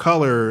of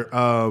color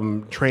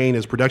train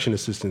as production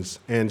assistants.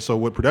 And so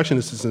what production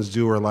assistants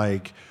do are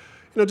like,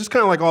 you know, just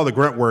kind of like all the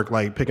grunt work,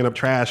 like picking up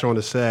trash on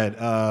the set,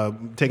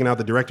 taking out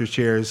the director's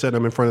chairs, setting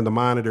them in front of the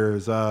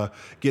monitors,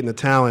 getting the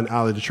talent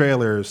out of the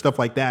trailer, stuff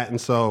like that. And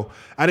so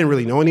I didn't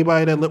really know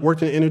anybody that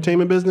worked in the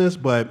entertainment business,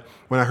 but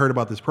when I heard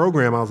about this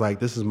program, I was like,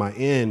 this is my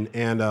in.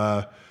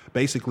 And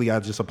basically I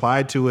just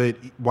applied to it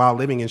while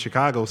living in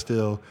Chicago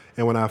still.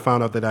 And when I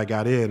found out that I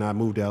got in, I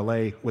moved to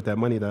LA with that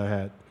money that I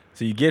had.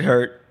 So you get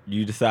hurt.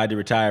 You decide to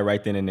retire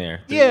right then and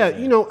there. Yeah,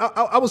 you know,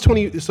 I was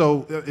 20,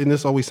 so, and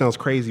this always sounds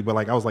crazy, but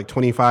like I was like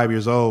 25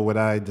 years old when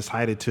I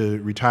decided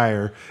to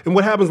retire. And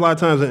what happens a lot of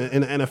times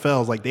in the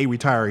NFL is like they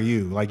retire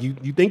you. Like you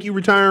think you're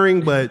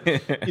retiring, but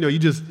you know, you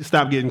just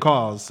stop getting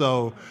calls.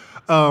 So,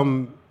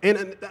 and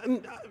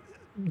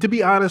to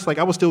be honest, like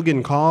I was still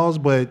getting calls,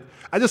 but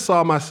I just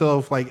saw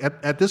myself like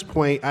at this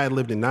point, I had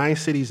lived in 9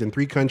 cities in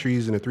 3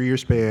 countries in a 3-year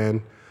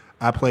span.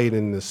 I played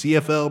in the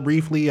CFL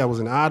briefly. I was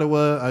in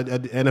Ottawa.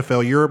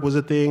 NFL Europe was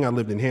a thing. I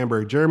lived in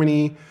Hamburg,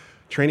 Germany.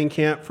 Training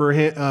camp for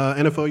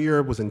NFL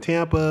Europe was in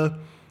Tampa.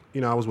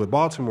 You know, I was with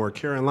Baltimore,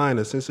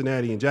 Carolina,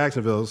 Cincinnati, and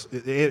Jacksonville,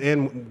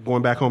 and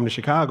going back home to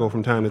Chicago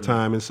from time to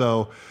time. And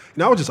so, you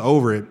know, I was just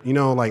over it. You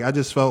know, like I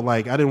just felt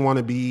like I didn't want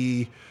to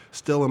be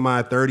still in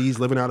my 30s,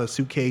 living out of a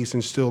suitcase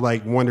and still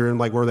like wondering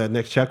like where that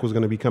next check was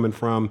going to be coming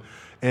from.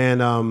 And,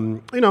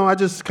 you know, I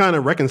just kind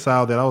of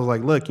reconciled that. I was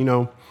like, look, you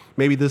know,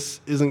 maybe this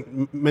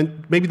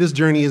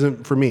journey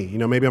isn't for me. You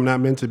know, maybe I'm not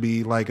meant to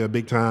be like a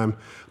big time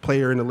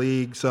player in the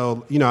league.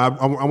 So, you know,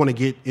 I want to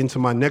get into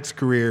my next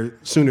career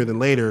sooner than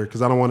later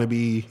because I don't want to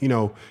be, you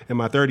know, in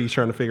my 30s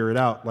trying to figure it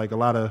out like a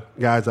lot of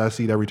guys I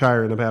see that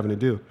retire end up having to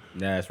do.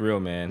 Yeah, it's real,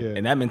 man. Yeah.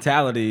 And that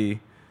mentality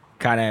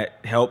kind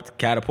of helped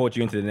catapult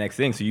you into the next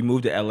thing. So you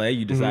moved to LA,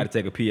 you decided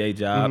to take a PA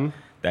job.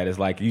 That is,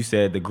 like you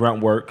said, the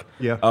grunt work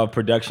of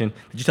production.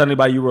 Did you tell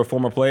anybody you were a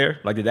former player?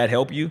 Like, did that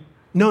help you?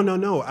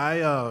 No.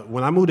 I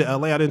when I moved to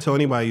LA, I didn't tell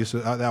anybody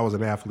that I was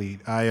an athlete.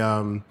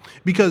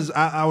 Because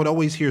I would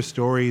always hear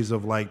stories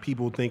of like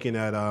people thinking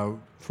that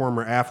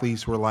former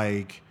athletes were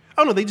like,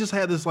 I don't know, they just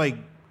had this like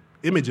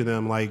image of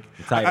them, like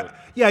entitled.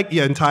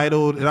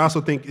 Entitled. And I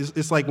also think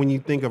it's like when you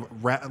think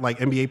of like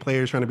NBA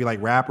players trying to be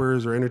like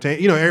rappers or entertain,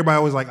 you know, everybody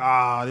always like,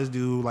 this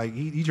dude, like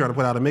he trying to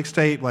put out a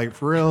mixtape, like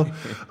for real.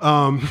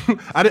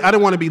 I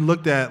didn't want to be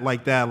looked at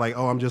like that, like,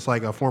 I'm just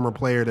like a former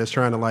player that's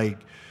trying to like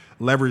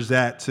leverage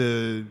that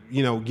to,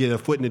 you know, get a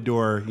foot in the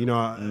door, you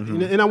know.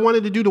 And I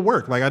wanted to do the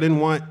work. Like I didn't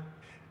want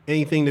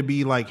anything to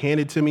be like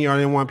handed to me, or I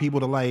didn't want people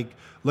to like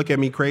look at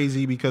me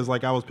crazy because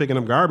like I was picking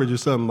up garbage or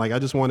something. Like I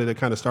just wanted to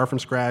kind of start from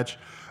scratch.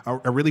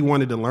 I really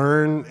wanted to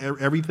learn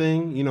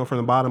everything, you know, from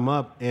the bottom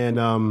up.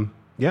 And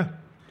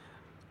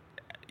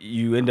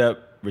you end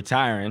up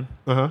retiring,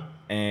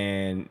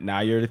 and now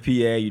you're the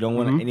PA. You don't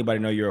want anybody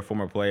to know you're a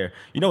former player.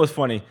 You know what's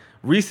funny?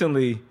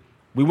 Recently,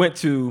 we went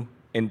to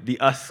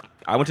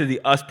I went to the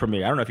Us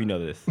premiere. I don't know if you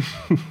know this.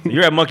 So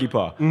you're at Monkey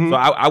Paw. So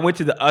I went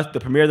to the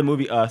premiere of the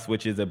movie Us,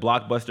 which is a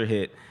blockbuster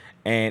hit.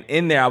 And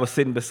in there, I was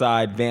sitting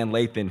beside Van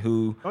Lathan,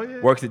 who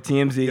works at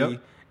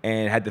TMZ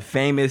and had the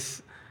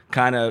famous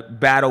kind of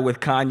battle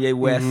with Kanye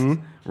West,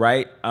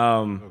 right?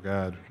 Oh,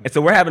 God. And so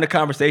we're having a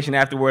conversation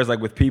afterwards, like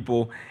with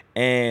people,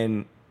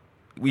 and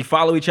we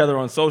follow each other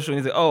on social.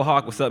 And he's like, "Oh,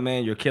 Hawk, what's up,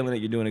 man? You're killing it.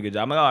 You're doing a good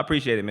job." I'm like, "Oh, I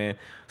appreciate it, man."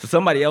 So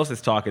somebody else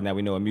is talking that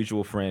we know, a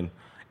mutual friend,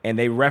 and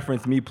they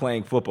referenced me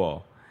playing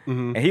football.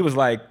 And he was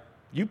like,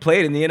 "You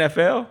played in the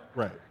NFL?"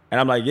 Right. And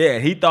I'm like, "Yeah."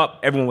 And he thought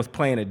everyone was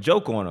playing a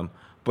joke on him.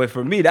 But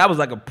for me, that was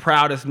like a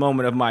proudest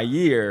moment of my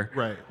year.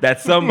 Right. That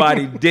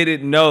somebody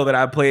didn't know that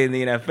I played in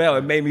the NFL.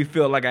 It made me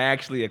feel like I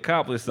actually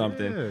accomplished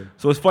something. Yeah.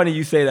 So it's funny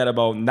you say that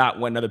about not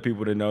wanting other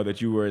people to know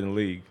that you were in the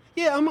league.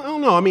 Yeah, I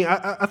don't know. I mean,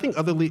 I think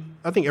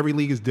I think every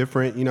league is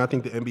different. You know, I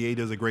think the NBA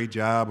does a great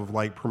job of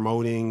like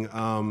promoting,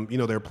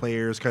 their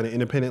players kind of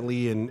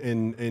independently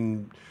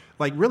and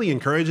like really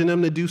encouraging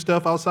them to do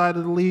stuff outside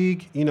of the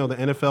league. You know, the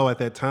NFL at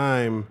that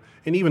time,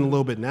 and even a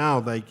little bit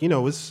now, like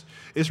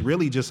it's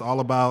really just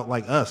all about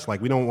like us.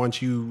 Like we don't want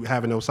you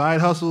having no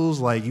side hustles.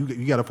 Like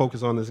you got to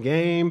focus on this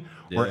game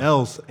or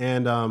else.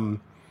 And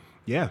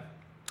yeah.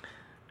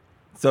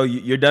 So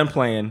you're done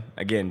playing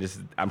again.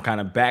 I'm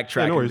kind of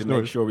backtracking to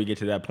make sure we get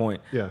to that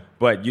point. Yeah.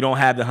 But you don't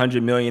have the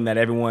 $100 million that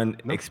everyone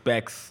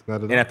expects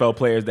NFL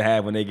players to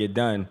have when they get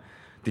done.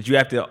 Did you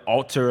have to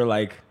alter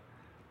like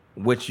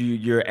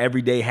your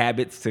everyday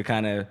habits to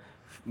kind of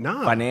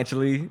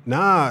financially?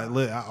 Nah.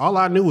 All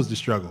I knew was the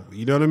struggle.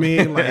 You know what I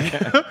mean? Like,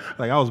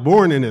 like I was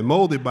born in it,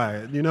 molded by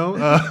it. You know?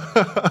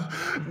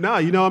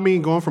 You know what I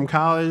mean? Going from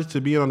college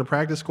to being on the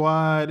practice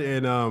squad,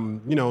 and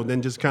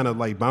then just kind of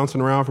like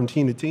bouncing around from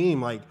team to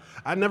team. Like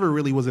I never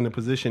really was in a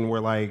position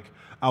where like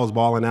I was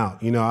balling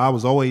out. You know, I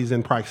was always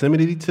in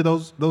proximity to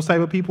those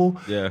type of people.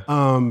 Yeah.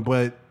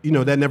 But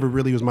that never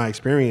really was my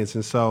experience,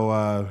 and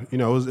so it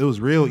was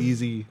real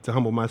easy to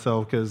humble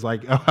myself because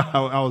like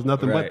I was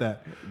nothing but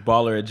that.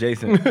 Baller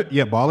adjacent.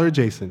 Yeah, baller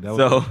adjacent. That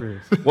was my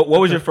experience. what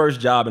was your first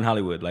job in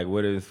Hollywood? Like,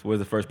 what was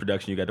the first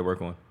production you got to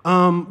work on?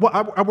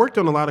 Well, I worked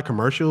on a lot of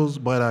commercials,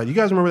 but you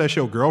guys remember that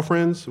show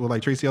Girlfriends with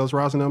like Tracy Ellis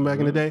Ross and them back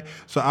in the day?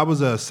 So I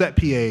was a set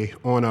PA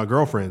on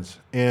Girlfriends,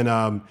 and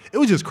it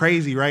was just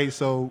crazy, right?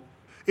 So,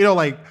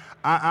 like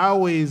I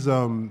always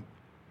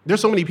there's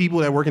so many people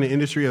that work in the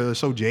industry that are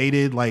so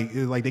jaded, like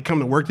they come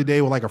to work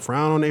today with like a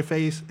frown on their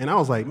face. And I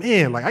was like,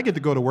 man, like I get to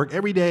go to work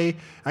every day.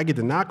 I get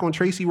to knock on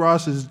Tracy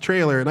Ross's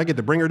trailer and I get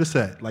to bring her to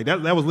set. Like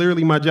that was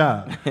literally my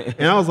job.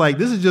 And I was like,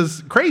 this is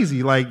just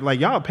crazy. Like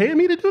y'all paying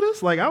me to do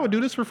this? Like I would do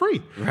this for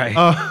free. Right.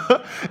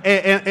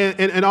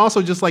 And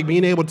also just like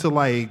being able to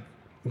like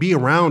be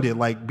around it,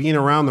 like being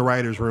around the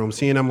writer's room,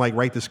 seeing them like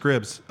write the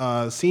scripts,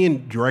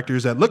 seeing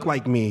directors that look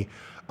like me,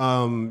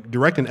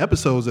 directing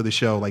episodes of the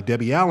show. Like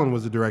Debbie Allen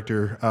was the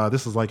director.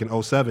 This was like in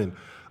 2007.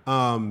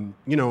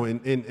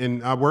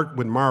 And I worked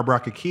with Mara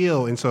Brock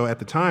Akil. And so at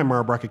the time,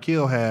 Mara Brock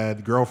Akil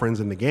had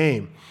Girlfriends in the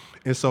Game.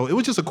 And so it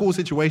was just a cool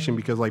situation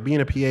because like being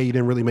a PA, you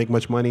didn't really make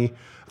much money.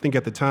 I think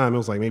at the time it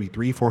was like maybe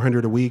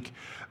 $300-400 a week.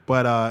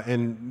 But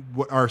and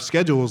what our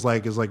schedule was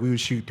like is like we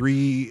would shoot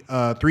 3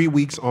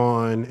 weeks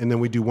on and then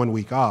we do 1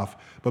 week off.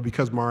 But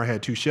because Mara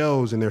had 2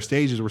 shows and their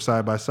stages were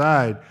side by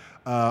side,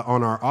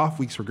 on our off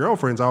weeks for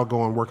Girlfriends, I'll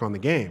go and work on the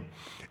game.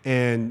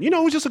 And, it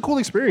was just a cool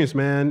experience,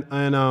 man.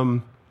 And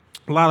a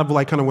lot of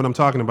like kind of what I'm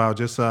talking about,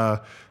 just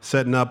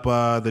setting up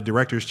the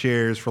director's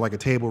chairs for like a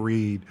table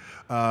read.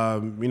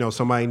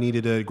 Somebody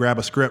needed to grab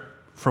a script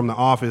from the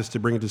office to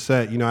bring it to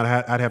set.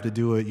 I'd have to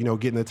do it,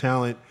 getting the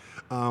talent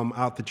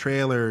out the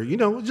trailer,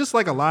 just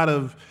like a lot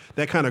of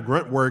that kind of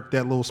grunt work,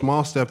 that little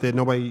small stuff that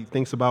nobody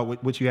thinks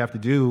about what you have to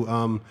do.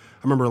 I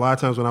remember a lot of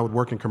times when I would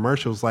work in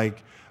commercials,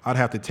 like I'd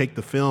have to take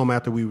the film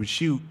after we would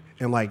shoot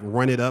and like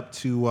run it up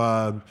to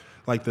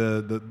to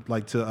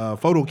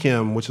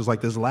Photochem, which is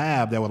like this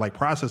lab that would like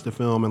process the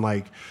film and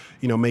like,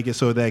 make it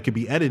so that it could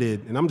be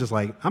edited. And I'm just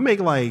like, I make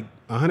like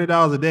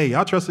 $100 a day.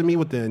 Y'all trusted me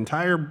with the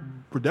entire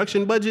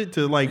production budget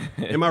to like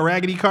in my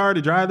raggedy car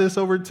to drive this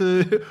over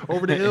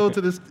the hill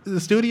to the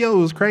studio.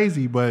 It was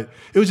crazy, but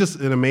it was just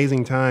an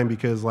amazing time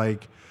because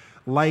like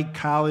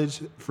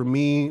college for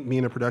me,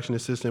 being a production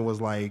assistant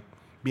was like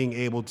being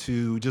able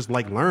to just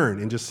like learn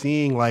and just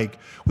seeing like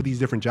what these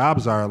different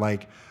jobs are.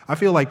 Like I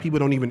feel like people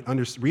don't even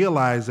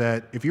realize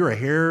that if you're a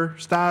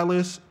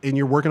hairstylist and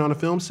you're working on a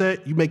film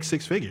set, you make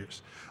 6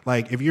 figures.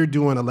 Like if you're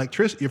doing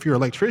if you're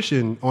an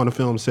electrician on a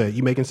film set,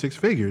 you're making 6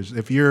 figures.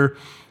 If you're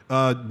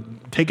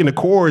taking the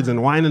cords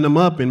and winding them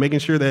up and making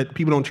sure that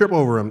people don't trip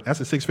over them,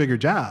 that's a 6-figure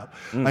job.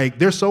 Like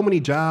there's so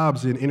many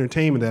jobs in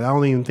entertainment that I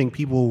don't even think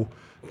people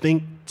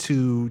think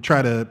to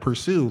try to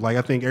pursue. Like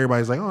I think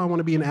everybody's like, oh, I want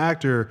to be an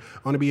actor, I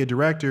want to be a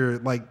director.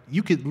 Like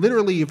you could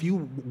literally, if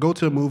you go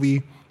to a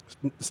movie,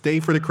 stay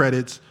for the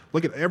credits,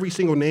 look at every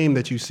single name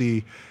that you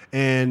see,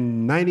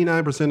 and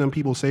 99% of them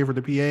people, save for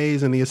the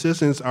PAs and the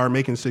assistants, are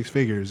making 6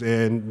 figures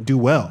and do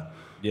well.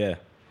 Yeah.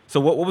 So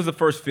what was the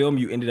first film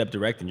you ended up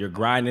directing? You're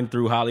grinding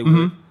through Hollywood.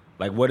 Mm-hmm.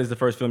 Like what is the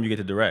first film you get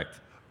to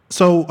direct?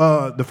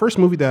 So the first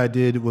movie that I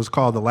did was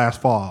called The Last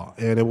Fall,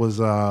 and it was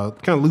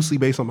kind of loosely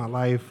based on my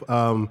life.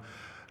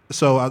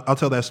 So I'll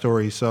tell that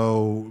story.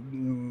 So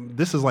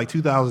this is like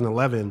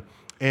 2011,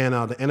 and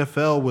the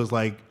NFL was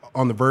like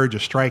on the verge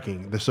of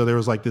striking. So there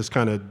was like this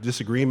kind of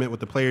disagreement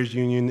with the players'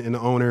 union and the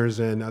owners,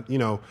 and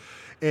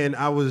and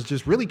I was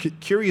just really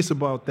curious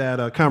about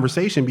that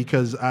conversation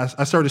because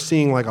I started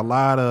seeing like a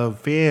lot of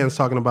fans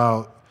talking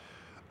about,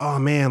 oh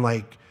man,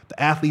 like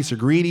the athletes are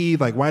greedy.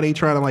 Like, why they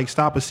trying to like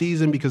stop a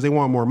season because they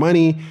want more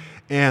money?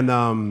 And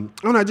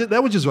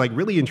that was just like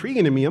really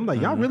intriguing to me. I'm like,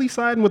 y'all really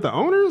siding with the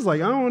owners?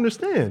 Like, I don't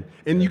understand.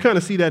 And you kind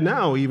of see that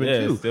now even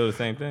too. It's still the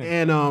same thing.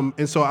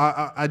 And so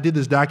I did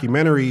this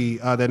documentary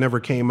that never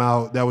came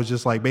out that was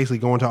just like basically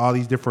going to all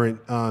these different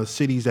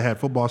cities that had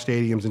football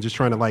stadiums and just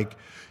trying to like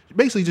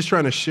basically just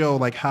trying to show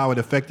like how it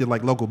affected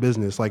like local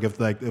business, like if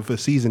a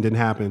season didn't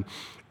happen.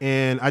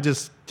 And I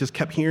just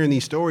kept hearing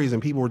these stories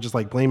and people were just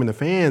like blaming the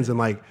fans. And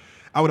like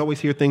I would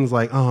always hear things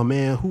like, oh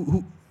man,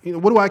 who you know,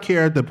 what do I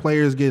care if the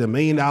players get $1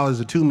 million or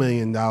 $2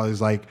 million?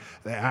 Like,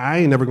 I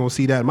ain't never gonna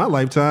see that in my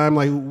lifetime.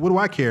 Like, what do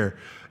I care?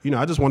 You know,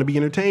 I just want to be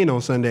entertained on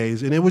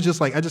Sundays. And it was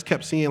just like I just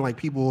kept seeing like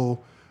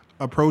people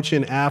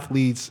approaching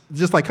athletes,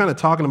 just like kind of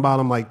talking about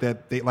them like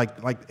that. They like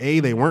A,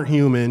 they weren't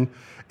human,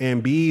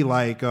 and B,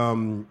 like I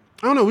don't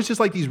know. It was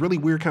just like these really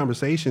weird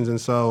conversations. And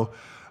so,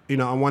 you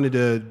know,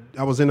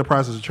 I was in the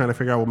process of trying to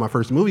figure out what my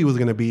first movie was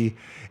going to be.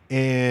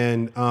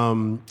 And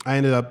I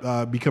ended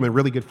up becoming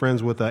really good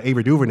friends with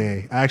Ava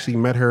DuVernay. I actually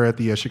met her at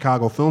the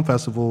Chicago Film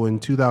Festival in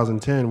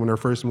 2010 when her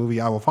first movie,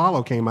 I Will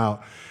Follow, came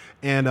out.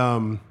 And,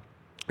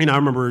 you know, I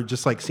remember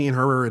just like seeing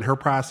her and her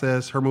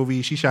process, her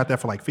movie. She shot that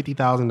for like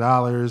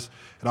 $50,000.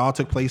 It all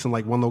took place in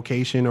like one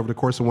location over the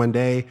course of one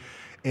day.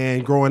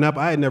 And growing up,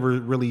 I had never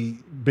really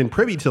been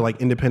privy to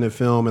like independent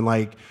film and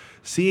like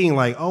seeing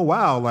like, oh,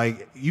 wow,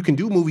 like you can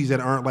do movies that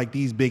aren't like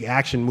these big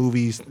action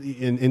movies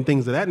and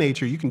things of that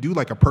nature. You can do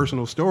like a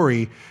personal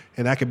story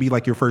and that could be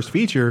like your first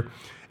feature.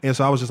 And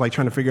so I was just like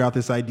trying to figure out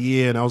this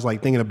idea and I was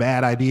like thinking of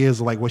bad ideas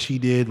like what she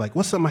did, like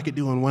what's something I could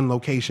do in one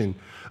location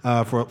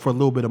for a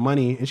little bit of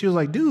money. And she was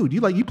like, dude,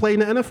 you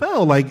played in the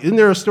NFL. Like, isn't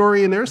there a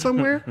story in there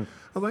somewhere?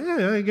 I was like,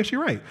 yeah, I guess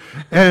you're right.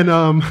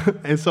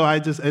 And so I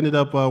just ended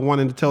up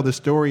wanting to tell this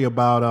story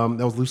about,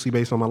 that was loosely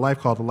based on my life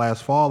called The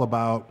Last Fall,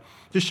 about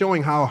just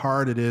showing how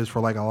hard it is for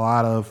like a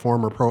lot of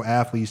former pro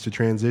athletes to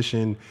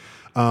transition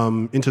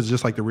into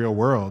just like the real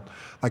world.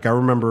 Like I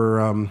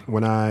remember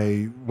when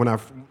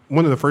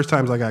one of the first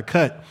times I got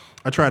cut,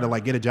 I tried to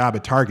like get a job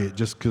at Target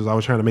just because I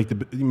was trying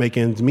to make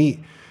ends meet.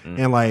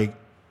 And like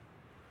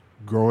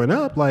growing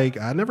up, like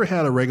I never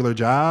had a regular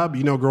job,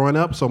 you know, growing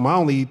up. So my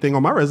only thing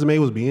on my resume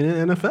was being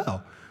in the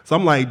NFL. So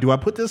I'm like, do I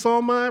put this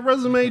on my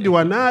resume? Do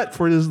I not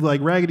for this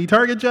like raggedy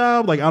Target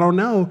job? Like, I don't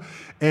know.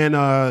 And,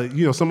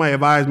 you know, somebody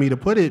advised me to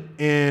put it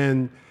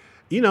and,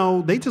 you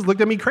know, they just looked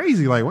at me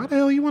crazy. Like, why the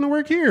hell you want to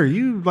work here?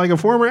 You like you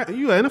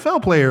an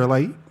NFL player.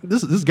 Like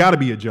this got to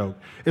be a joke.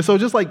 And so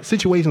just like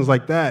situations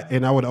like that.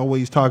 And I would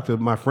always talk to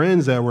my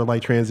friends that were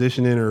like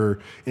transitioning or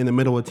in the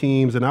middle of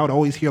teams. And I would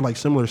always hear like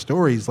similar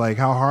stories, like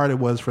how hard it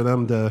was for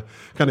them to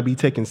kind of be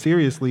taken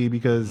seriously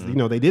because, you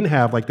know, they didn't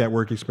have like that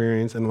work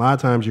experience. And a lot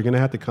of times you're going to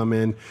have to come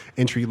in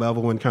entry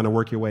level and kind of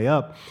work your way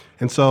up.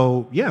 And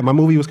so, yeah, my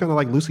movie was kind of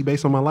like loosely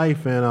based on my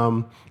life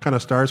and kind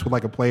of starts with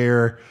like a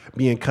player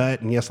being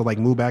cut and he has to like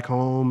move back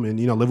home and,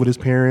 you know, live with his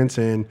parents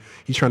and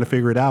he's trying to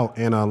figure it out.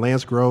 And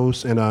Lance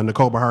Gross and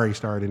Nicole Bahari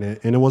starred in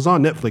it. And it was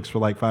on Netflix for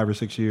like 5 or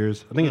 6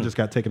 years. I think it just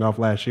got taken off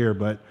last year,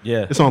 but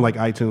yeah, it's on like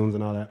iTunes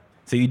and all that.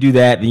 So you do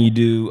that, then you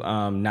do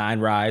 9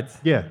 Rides.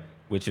 Yeah.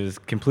 Which is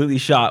completely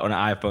shot on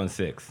an iPhone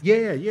 6.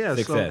 Yeah.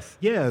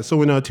 6S.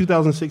 So in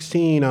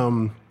 2016,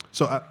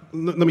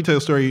 let me tell you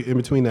a story in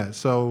between that.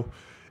 So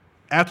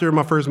after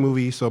my first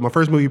movie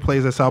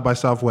plays at South by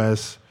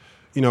Southwest,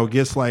 you know,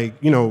 gets like,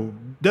 you know,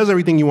 does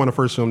everything you want a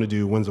first film to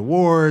do, wins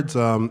awards,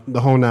 the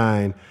whole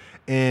nine.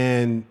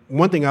 And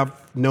one thing I've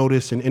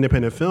noticed in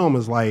independent film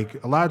is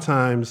like a lot of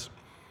times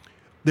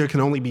there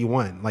can only be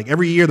one. Like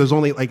every year there's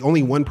only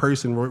one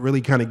person where it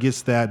really kind of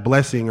gets that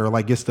blessing or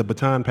like gets the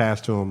baton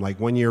passed to him. Like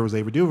one year was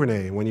Ava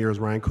DuVernay, one year was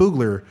Ryan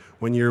Coogler,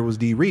 one year was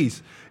Dee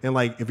Reese. And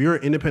like if you're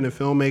an independent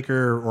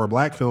filmmaker or a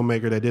black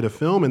filmmaker that did a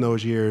film in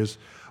those years,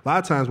 a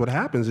lot of times what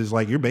happens is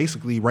like you're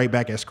basically right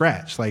back at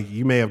scratch. Like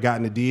you may have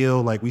gotten a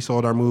deal, like we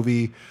sold our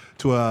movie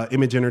to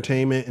Image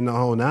Entertainment and the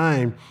whole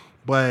nine,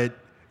 but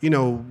you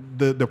know,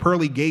 the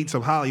pearly gates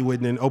of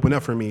Hollywood didn't open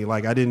up for me.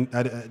 Like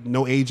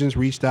no agents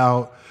reached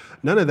out,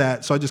 none of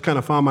that. So I just kind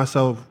of found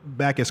myself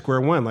back at square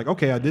one. Like,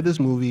 okay, I did this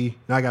movie.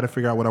 Now I got to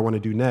figure out what I want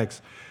to do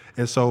next.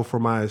 And so for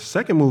my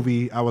second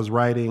movie I was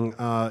writing,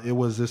 it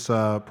was this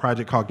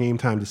project called Game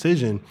Time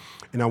Decision.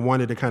 And I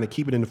wanted to kind of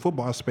keep it in the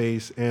football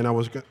space. And I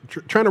was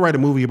trying to write a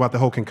movie about the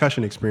whole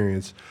concussion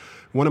experience.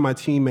 One of my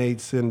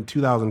teammates in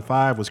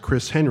 2005 was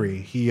Chris Henry.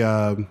 He,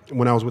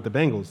 when I was with the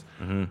Bengals,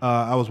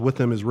 I was with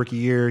him his rookie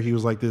year. He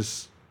was like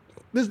this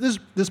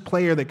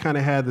player that kind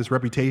of had this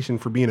reputation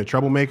for being a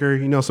troublemaker.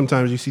 You know,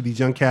 sometimes you see these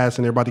young cats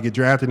and they're about to get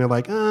drafted and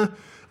they're like,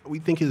 we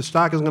think his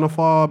stock is going to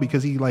fall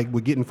because he like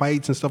would get in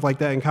fights and stuff like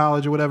that in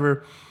college or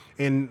whatever.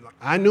 And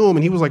I knew him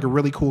and he was like a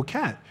really cool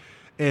cat.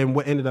 And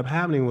what ended up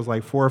happening was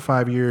like 4 or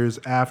 5 years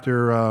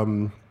after,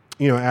 I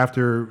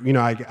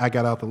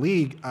got out the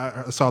league,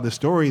 I saw this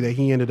story that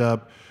he ended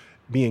up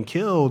being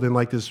killed in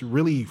like this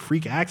really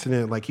freak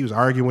accident. Like he was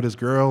arguing with his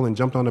girl and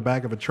jumped on the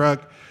back of a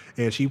truck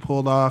and she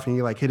pulled off and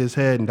he like hit his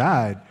head and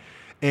died.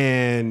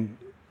 And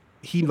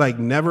he like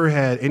never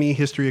had any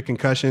history of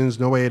concussions.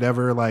 Nobody had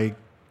ever like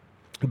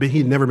but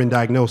he'd never been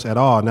diagnosed at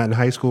all, not in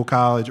high school,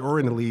 college, or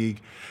in the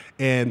league.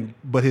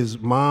 But his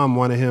mom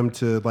wanted him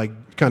to like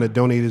kind of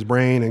donate his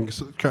brain and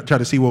try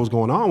to see what was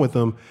going on with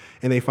him.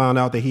 And they found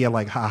out that he had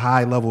like a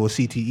high level of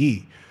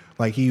CTE.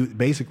 Like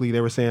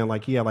they were saying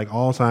like he had like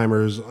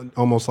Alzheimer's,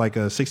 almost like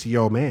a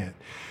 60-year-old man.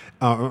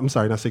 I'm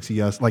sorry, not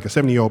 60, like a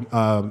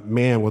 70-year-old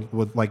man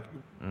with like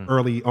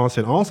early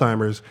onset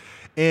Alzheimer's.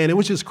 And it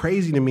was just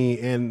crazy to me.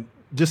 And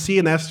just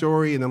seeing that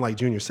story, and then like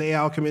Junior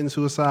Seau committing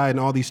suicide, and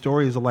all these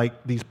stories of like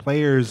these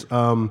players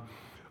that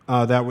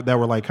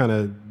were like kind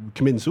of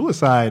committing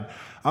suicide,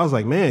 I was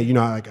like, man, you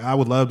know, I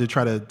would love to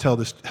try to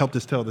help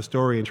tell the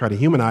story and try to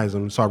humanize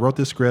them. So I wrote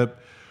this script.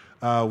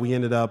 We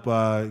ended up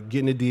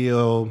getting a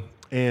deal,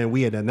 and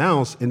we had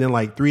announced, and then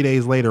like 3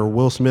 days later,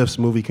 Will Smith's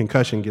movie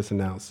Concussion gets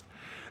announced.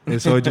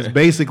 And so it just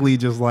basically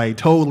just like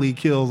totally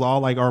kills all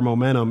like our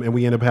momentum, and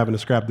we end up having to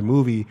scrap the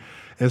movie.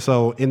 And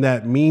so in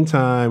that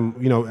meantime,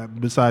 you know,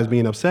 besides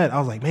being upset, I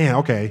was like, man,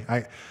 okay,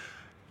 I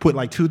put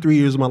like 2-3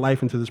 years of my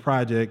life into this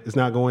project. It's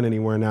not going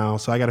anywhere now.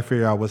 So I got to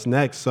figure out what's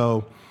next.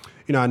 So,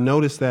 you know, I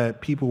noticed that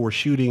people were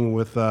shooting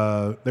with,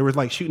 they were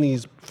like shooting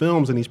these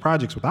films and these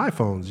projects with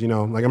iPhones, you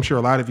know, like I'm sure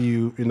a lot of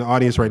you in the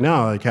audience right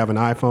now, like have an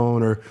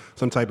iPhone or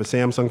some type of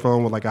Samsung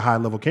phone with like a high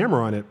level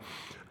camera on it.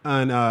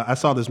 And I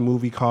saw this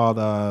movie called,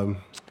 what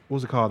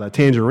was it called?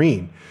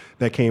 Tangerine,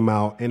 that came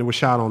out, and it was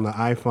shot on the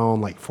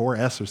iPhone like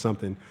 4S or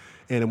something.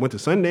 And it went to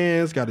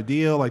Sundance, got a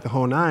deal, like the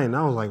whole nine. And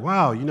I was like,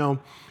 wow, you know,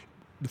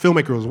 the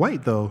filmmaker was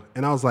white though.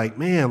 And I was like,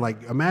 man,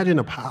 like imagine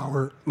the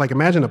power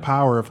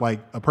if like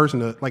a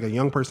person, like a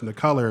young person of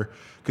color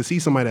could see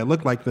somebody that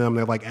looked like them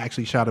that like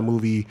actually shot a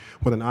movie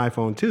with an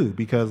iPhone too.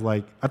 Because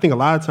like, I think a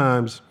lot of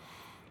times,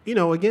 you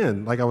know,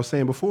 again, like I was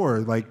saying before,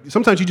 like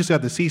sometimes you just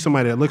have to see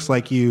somebody that looks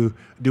like you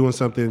doing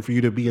something for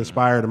you to be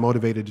inspired and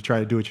motivated to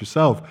try to do it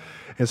yourself.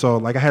 And so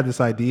like I had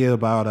this idea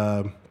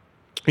about,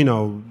 you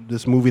know,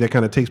 this movie that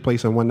kind of takes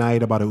place in one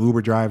night about an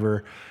Uber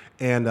driver.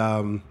 And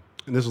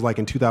this was like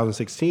in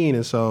 2016.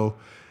 And so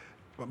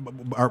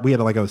we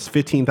had like a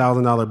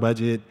 $15,000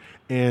 budget,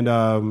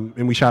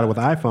 and we shot it with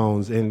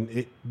iPhones.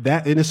 And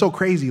it's so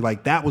crazy.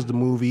 Like that was the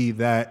movie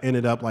that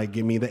ended up like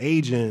giving me the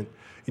agent,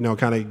 you know,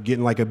 kind of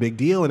getting like a big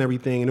deal and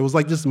everything. And it was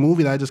like this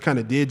movie that I just kind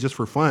of did just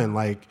for fun.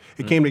 Like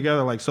it came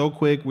together like so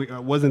quick. I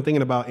wasn't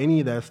thinking about any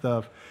of that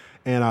stuff.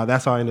 And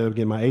that's how I ended up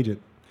getting my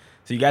agent.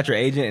 So you got your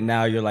agent, and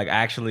now you're like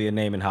actually a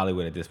name in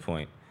Hollywood at this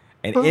point.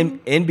 And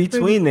in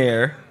between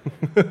there,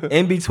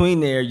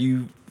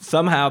 you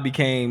somehow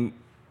became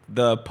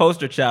the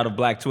poster child of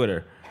Black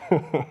Twitter.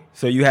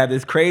 So you have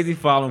this crazy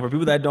following. For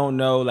people that don't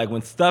know, like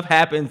when stuff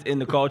happens in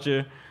the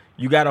culture,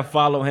 you got to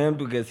follow him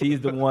because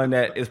he's the one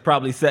that is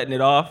probably setting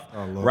it off,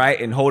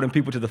 right? And holding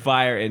people to the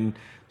fire and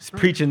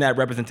preaching that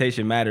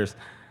representation matters.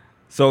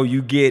 So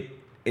you get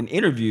an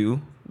interview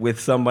with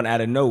someone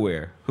out of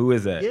nowhere. Who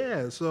is that?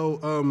 Yeah,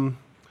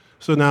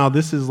 so now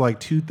this is like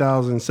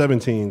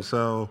 2017.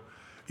 So,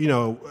 you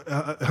know,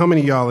 how many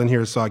of y'all in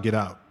here saw Get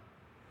Out?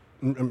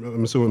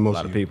 I'm assuming most of you. A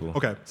lot of people.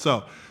 Okay,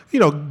 so, you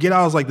know, Get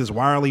Out is like this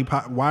wildly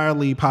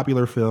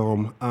popular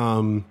film.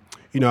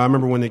 You know, I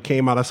remember when it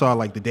came out, I saw it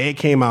like the day it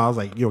came out. I was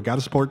like, you know,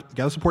 gotta support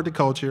the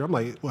culture. I'm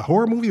like, a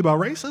horror movie about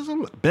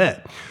racism?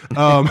 Bet.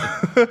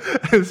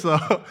 And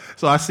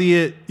so I see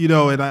it, you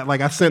know, and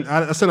I sent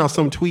out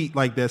some tweet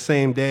like that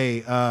same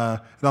day, and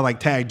I like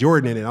tagged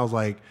Jordan in it. I was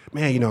like,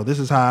 man, you know, this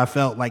is how I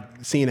felt like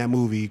seeing that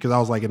movie, because I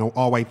was like in an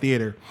all-white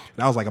theater,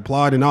 and I was like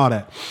applauding all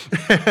that.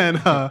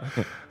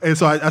 and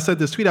so I sent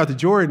this tweet out to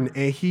Jordan,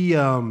 and he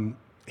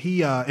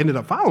ended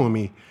up following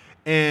me,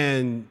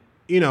 and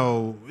you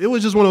know, it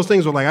was just one of those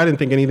things where like I didn't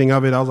think anything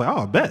of it. I was like,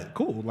 oh, bet,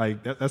 cool,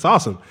 like that's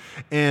awesome.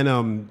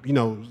 And you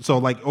know, so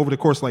like over the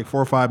course of like 4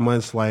 or 5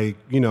 months, like,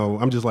 you know,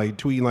 I'm just like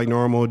tweeting like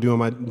normal, doing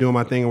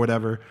my thing or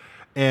whatever.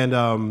 And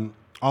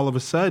all of a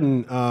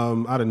sudden,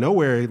 out of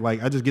nowhere,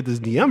 like I just get this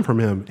DM from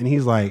him, and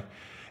he's like,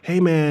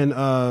 hey man,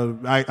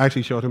 I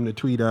actually showed him the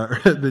tweet,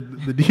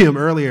 the DM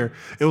earlier.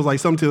 It was like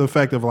something to the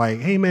effect of like,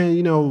 hey man,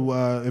 you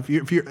know, if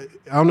you're,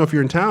 I don't know if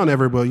you're in town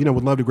ever, but you know,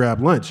 would love to grab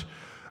lunch.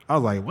 I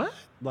was like, what?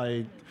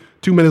 Like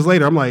 2 minutes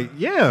later, I'm like,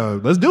 yeah,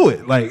 let's do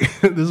it. Like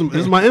this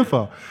is my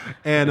info.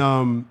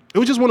 And it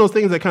was just one of those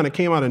things that kind of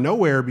came out of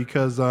nowhere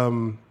because,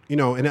 you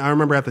know, and I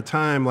remember at the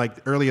time,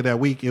 like earlier that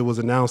week, it was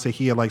announced that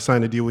he had like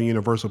signed a deal with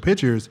Universal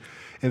Pictures,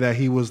 and that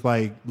he was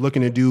like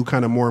looking to do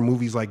kind of more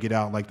movies like Get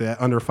Out, like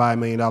that under $5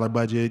 million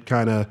budget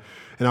kind of.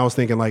 And I was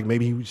thinking like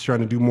maybe he was trying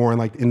to do more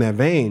in that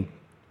vein.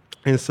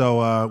 And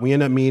so we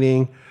ended up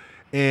meeting,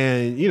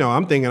 and you know,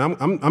 I'm thinking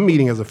I'm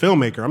meeting as a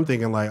filmmaker. I'm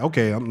thinking like,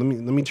 okay, let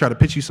me try to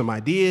pitch you some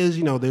ideas.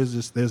 You know,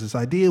 there's this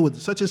idea with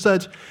such and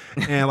such,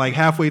 and like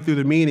halfway through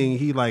the meeting,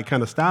 he like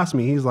kind of stops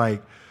me. He's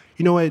like,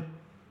 you know what?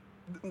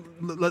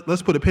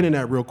 Let's put a pin in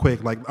that real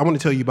quick. Like, I want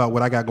to tell you about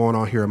what I got going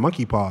on here at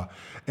Monkey Paw.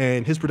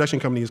 And his production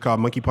company is called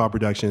Monkey Paw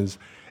Productions.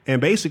 And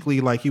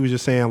basically, like, he was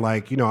just saying,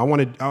 like, you know, I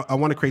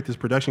want to create this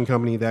production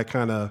company that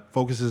kind of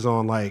focuses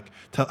on, like,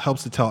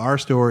 helps to tell our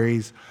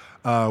stories,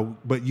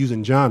 but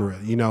using genre,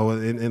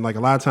 and like a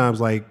lot of times,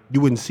 like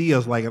you wouldn't see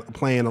us like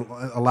playing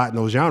a lot in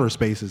those genre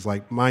spaces.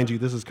 Like, mind you,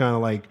 this is kind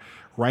of like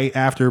right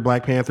after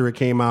Black Panther it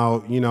came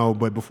out,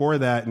 but before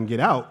that and Get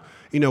Out,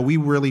 we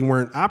really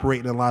weren't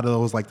operating in a lot of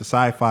those, like the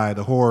sci-fi,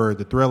 the horror,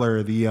 the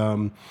thriller, the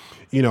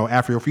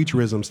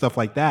Afrofuturism, stuff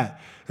like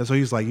that. And so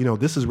he's like,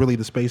 this is really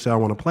the space that I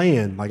want to play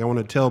in. Like, I want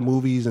to tell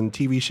movies and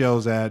TV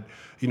shows that,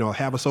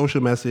 have a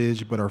social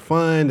message, but are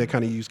fun, that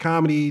kind of use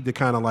comedy, to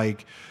kind of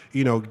like,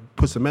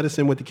 put some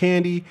medicine with the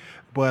candy.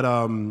 But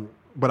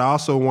I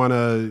also want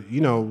to,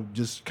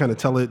 just kind of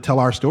tell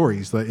our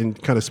stories and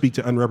kind of speak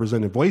to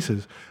unrepresented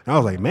voices. And I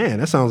was like, man,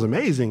 that sounds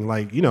amazing.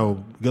 Like,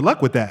 good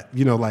luck with that.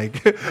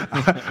 Like,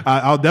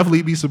 I'll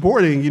definitely be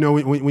supporting,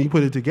 when you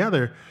put it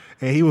together.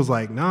 And he was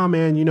like, nah,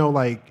 man,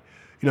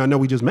 I know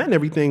we just met and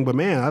everything, but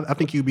man, I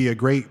think you'd be a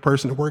great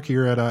person to work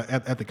here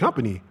at the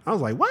company. I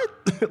was like, what?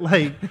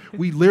 Like,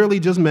 we literally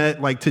just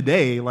met like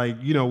today. Like,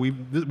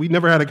 we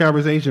never had a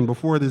conversation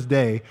before this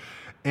day.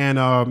 And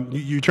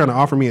you're trying to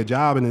offer me a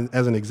job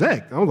as an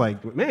exec. I was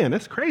like, man,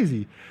 that's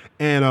crazy.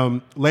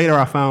 And later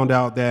I found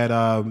out that,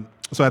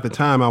 so at the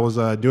time I was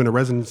doing a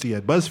residency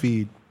at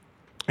BuzzFeed,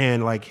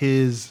 and like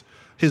he's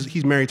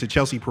married to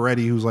Chelsea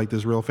Peretti, who's like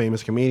this real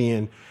famous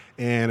comedian.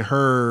 And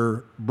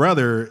her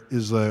brother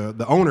is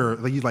the owner.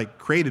 Like, he's like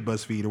created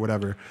BuzzFeed or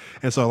whatever.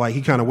 And so like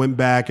he kind of went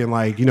back and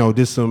like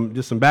did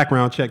some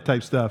background check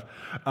type stuff.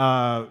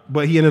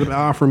 But he ended up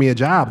offering me a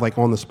job like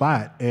on the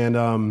spot. And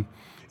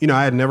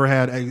I had never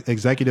had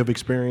executive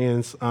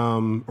experience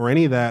or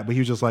any of that. But he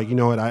was just like, you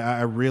know what,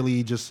 I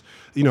really just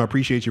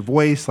appreciate your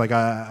voice. Like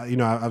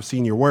I've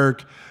seen your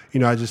work.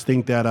 I just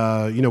think that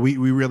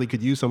we really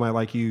could use somebody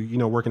like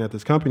you, working at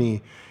this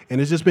company. And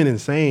it's just been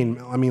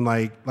insane. I mean,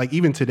 like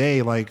even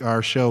today, like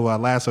our show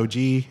Last OG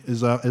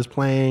is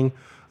playing.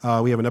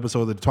 We have an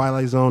episode of The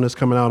Twilight Zone that's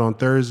coming out on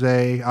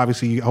Thursday.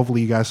 Obviously,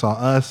 hopefully you guys saw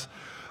Us.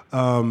 We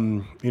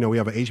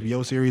have an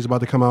HBO series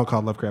about to come out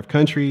called Lovecraft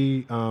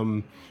Country.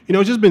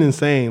 It's just been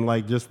insane,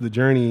 like just the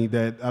journey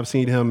that I've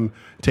seen him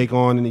take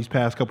on in these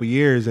past couple of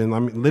years. And I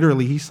mean,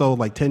 literally, he sold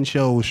like 10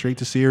 shows straight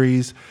to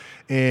series.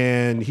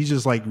 And he's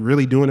just like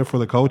really doing it for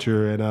the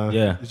culture. And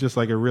it's just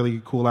like a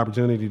really cool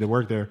opportunity to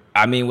work there.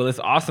 I mean, well, it's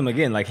awesome.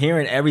 Again, like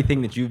hearing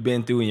everything that you've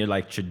been through and your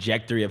like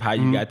trajectory of how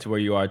you got to where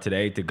you are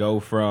today, to go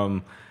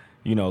from,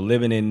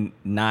 living in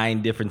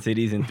 9 different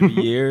cities in 3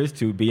 years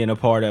to being a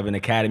part of an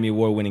Academy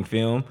Award-winning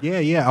film.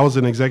 Yeah. I was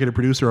an executive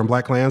producer on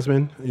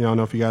BlacKkKlansman. I don't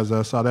know if you guys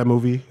saw that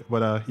movie,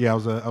 but I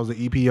was an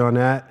EP on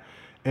that.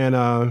 And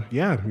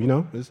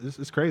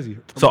it's crazy.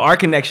 So our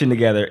connection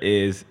together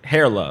is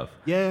Hair Love.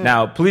 Yeah.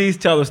 Now, please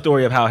tell the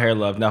story of how Hair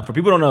Love. Now, for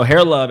people who don't know,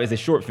 Hair Love is a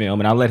short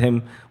film, and I'll let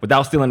him,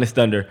 without stealing his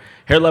thunder,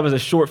 Hair Love is a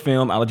short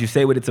film. I'll let you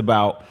say what it's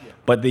about. Yeah.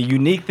 But the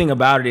unique thing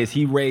about it is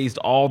he raised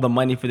all the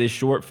money for this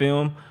short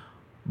film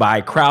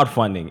by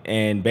crowdfunding,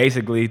 and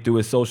basically through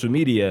his social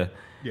media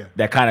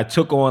that kind of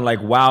took on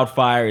like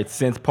wildfire. It's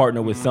since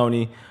partnered with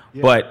Sony.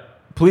 Yeah. But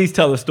please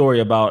tell the story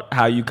about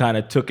how you kind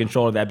of took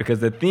control of that, because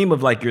the theme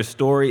of like your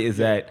story is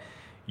that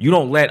you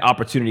don't let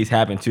opportunities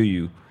happen to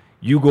you.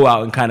 You go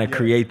out and kind of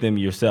create them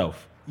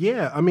yourself.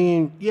 I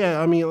mean,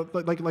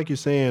 like you're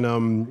saying,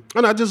 and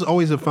I just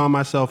always have found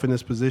myself in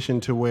this position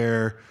to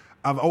where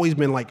I've always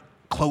been like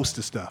close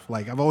to stuff.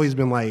 Like I've always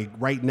been like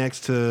right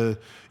next to,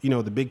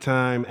 the big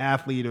time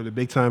athlete or the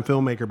big time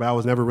filmmaker, but I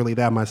was never really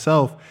that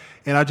myself.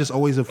 And I just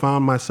always have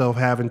found myself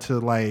having to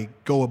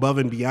like go above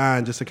and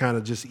beyond just to kind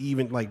of just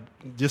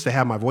to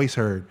have my voice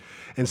heard.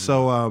 And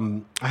so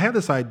I had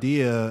this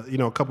idea,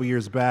 a couple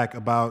years back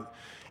about,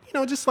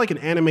 just like an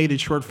animated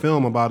short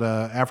film about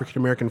a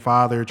African-American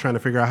father trying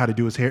to figure out how to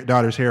do his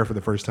daughter's hair for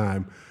the first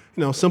time.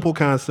 Simple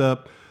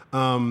concept.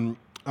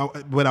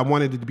 But I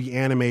wanted it to be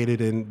animated,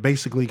 and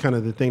basically kind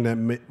of the thing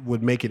that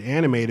would make it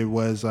animated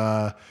was,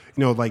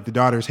 like the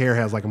daughter's hair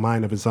has like a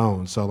mind of its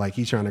own. So like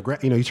he's trying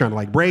to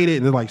like braid it,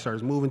 and it like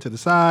starts moving to the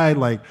side,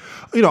 like,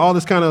 all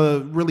this kind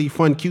of really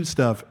fun, cute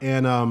stuff.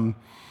 And,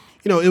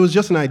 it was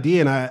just an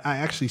idea, and I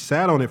actually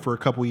sat on it for a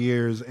couple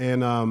years.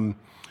 And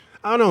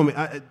I don't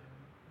know,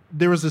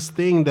 there was this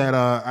thing that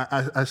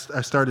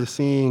I started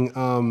seeing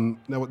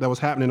that was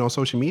happening on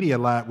social media a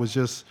lot, was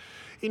just,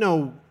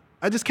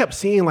 I just kept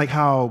seeing like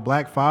how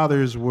black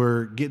fathers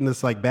were getting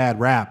this like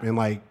bad rap, and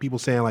like people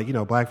saying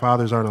like, black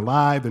fathers aren't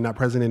alive, they're not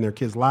present in their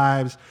kids'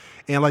 lives.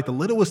 And like the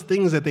littlest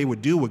things that they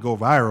would do would go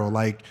viral.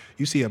 Like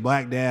you see a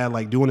black dad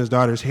like doing his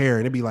daughter's hair,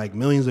 and it'd be like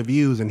millions of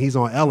views, and he's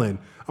on Ellen.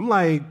 I'm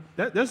like,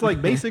 that's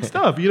like basic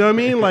stuff. You know what I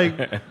mean?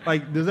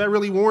 Like does that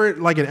really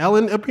warrant like an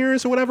Ellen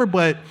appearance or whatever?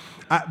 But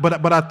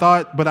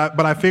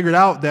I figured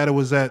out that it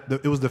was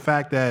the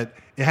fact that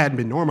it hadn't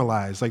been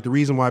normalized. Like the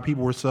reason why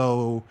people were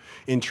so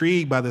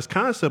intrigued by this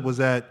concept was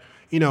that,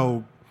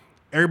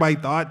 everybody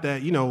thought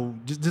that,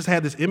 just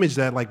had this image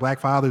that like black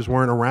fathers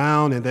weren't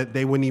around, and that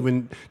they wouldn't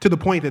even, to the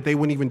point that they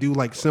wouldn't even do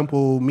like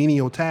simple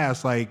menial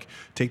tasks like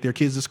take their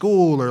kids to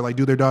school or like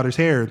do their daughter's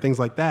hair and things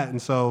like that. And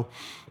so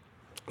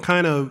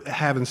kind of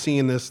having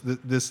seen this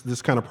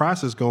kind of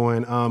process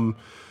going,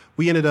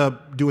 we ended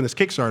up doing this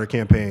Kickstarter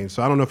campaign.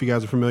 So I don't know if you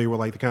guys are familiar with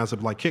like the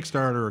concept of like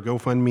Kickstarter or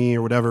GoFundMe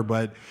or whatever,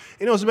 but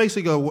it's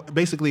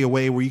basically a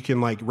way where you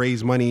can like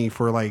raise money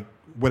for like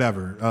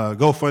whatever.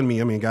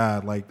 GoFundMe, I mean,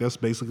 God, like that's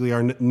basically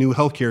our new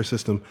healthcare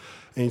system.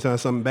 Anytime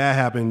something bad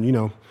happened,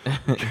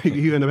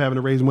 you end up having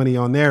to raise money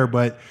on there.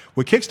 But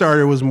with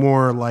Kickstarter, it was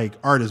more like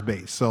artist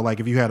based. So like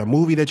if you had a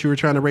movie that you were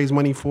trying to raise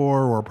money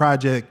for or a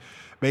project,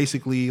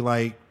 basically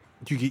like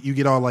you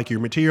get all like your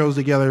materials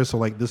together. So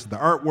like this is the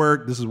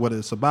artwork, this is what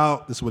it's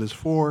about, this is what it's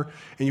for,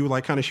 and you would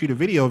like kind of shoot a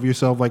video of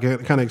yourself, like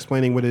kind of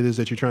explaining what it is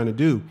that you're trying to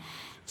do.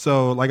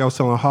 So like I was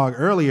telling Hog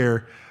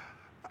earlier,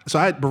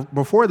 so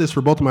before this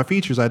for both of my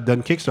features, I'd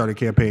done Kickstarter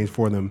campaigns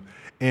for them.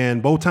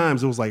 And both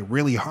times it was like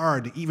really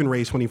hard to even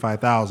raise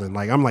 $25,000.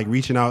 Like I'm like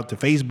reaching out to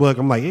Facebook.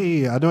 I'm like,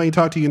 hey, I know I ain't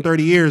talked to you in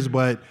 30 years,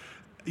 but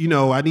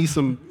I need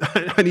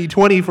I need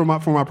 20 for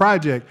my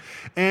project.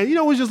 And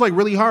it was just like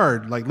really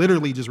hard. Like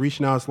literally just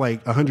reaching out to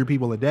like 100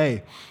 people a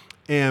day.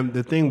 And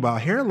the thing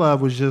about Hair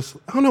Love was just,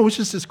 I don't know, it was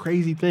just this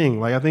crazy thing.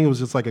 Like I think it was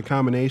just like a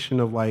combination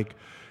of like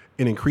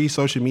an increased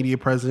social media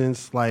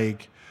presence,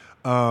 like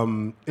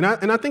and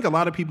I think a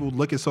lot of people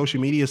look at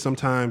social media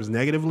sometimes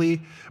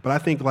negatively, but I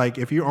think like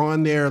if you're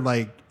on there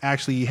like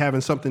actually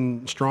having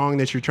something strong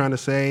that you're trying to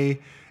say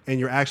and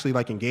you're actually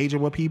like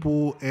engaging with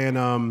people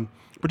and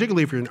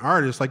particularly if you're an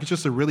artist, like it's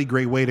just a really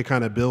great way to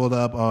kind of build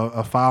up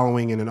a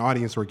following and an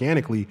audience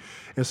organically.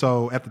 And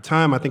so at the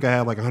time, I think I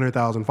had like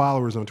 100,000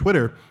 followers on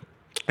Twitter.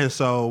 And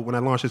so when I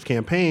launched this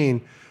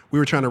campaign, we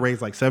were trying to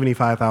raise like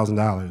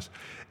 $75,000.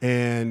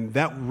 And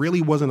that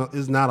really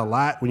is not a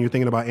lot when you're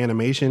thinking about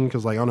animation.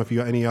 Cause like, I don't know if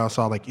any of y'all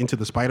saw like Into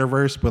the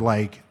Spider-Verse, but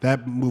like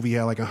that movie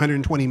had like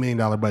 $120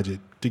 million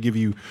budget to give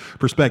you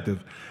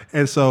perspective.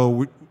 And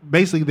so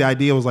basically the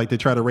idea was like to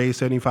try to raise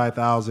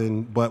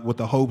 $75,000, but with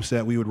the hopes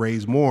that we would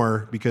raise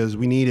more because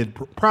we needed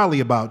probably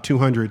about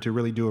 200 to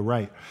really do it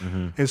right.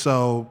 Mm-hmm. And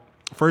so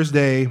first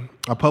day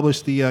I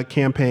published the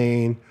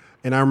campaign,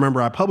 and I remember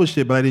I published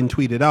it, but I didn't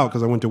tweet it out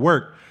because I went to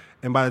work.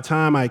 And by the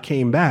time I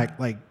came back,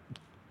 like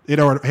it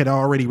had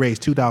already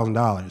raised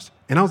 $2,000.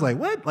 And I was like,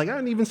 what? Like I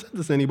didn't even send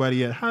this to anybody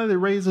yet. How did it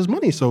raise this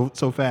money so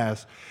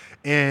fast?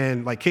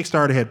 And like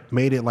Kickstarter had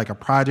made it like a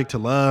project to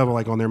love,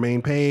 like on their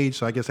main page.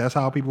 So I guess that's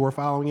how people were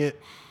following it.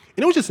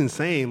 And it was just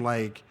insane.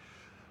 Like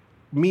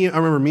I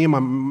remember me and my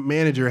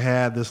manager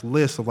had this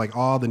list of like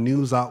all the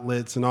news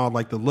outlets and all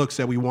like the looks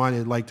that we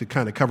wanted like to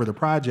kind of cover the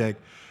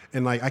project.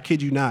 And like, I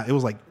kid you not, it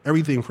was like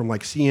everything from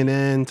like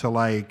CNN to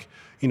like,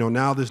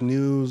 Now This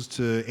News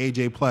to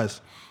AJ Plus.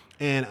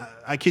 And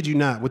I kid you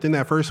not, within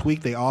that first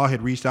week, they all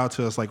had reached out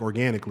to us like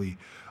organically.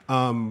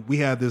 We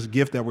had this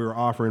gift that we were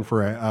offering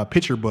for a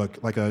picture book,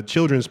 like a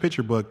children's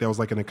picture book that was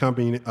like an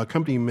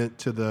accompaniment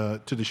to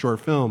the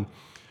short film.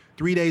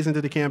 3 days into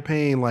the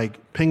campaign,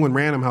 like Penguin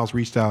Random House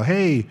reached out,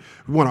 hey,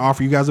 we want to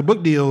offer you guys a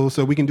book deal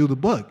so we can do the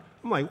book.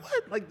 I'm like,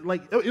 what?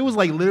 Like it was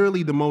like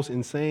literally the most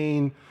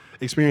insane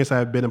experience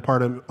I've been a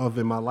part of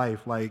in my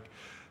life. Like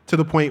to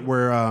the point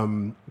where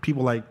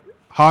people like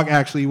Hog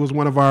actually was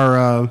one of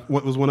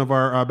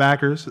our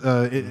backers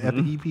at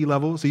the EP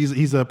level. So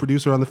he's a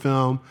producer on the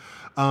film.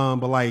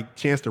 But like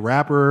Chance the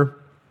Rapper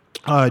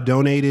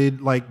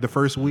donated like the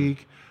first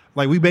week.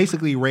 Like we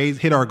basically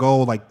hit our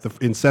goal like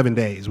in 7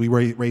 days. We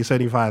raised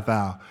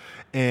 75,000.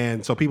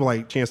 And so people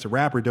like Chance the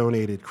Rapper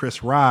donated,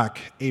 Chris Rock,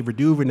 Ava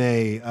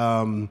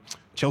DuVernay,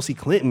 Chelsea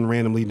Clinton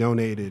randomly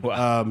donated,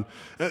 wow.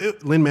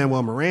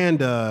 Lin-Manuel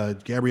Miranda,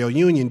 Gabrielle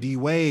Union, D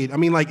Wade. I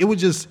mean, like it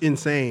was just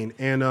insane.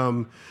 And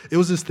it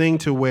was this thing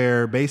to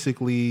where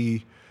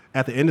basically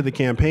at the end of the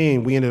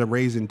campaign, we ended up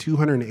raising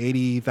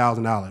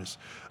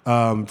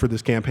 $280,000 for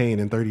this campaign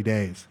in 30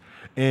 days.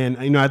 And,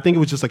 I think it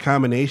was just a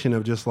combination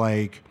of just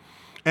like,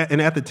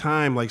 and at the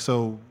time, like,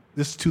 so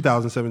this is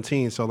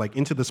 2017. So like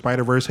Into the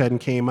Spider-Verse hadn't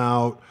came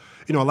out.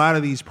 A lot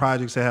of these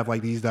projects that have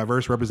like these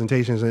diverse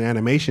representations in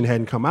animation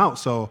hadn't come out.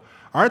 So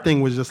our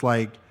thing was just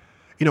like,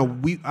 I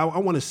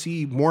want to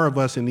see more of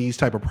us in these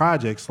type of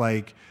projects,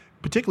 like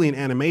particularly in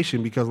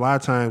animation, because a lot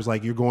of times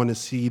like you're going to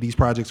see these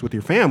projects with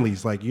your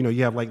families. Like, you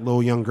have like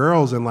little young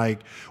girls, and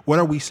like, what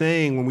are we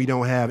saying when we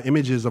don't have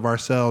images of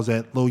ourselves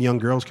that little young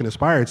girls can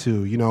aspire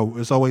to?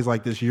 It's always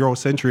like this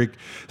Eurocentric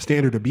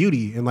standard of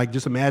beauty. And like,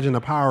 just imagine the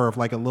power of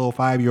like a little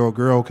 5-year-old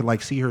girl could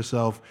like see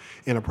herself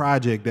in a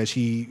project that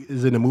she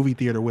is in a movie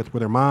theater with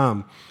her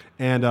mom.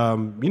 And,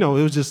 it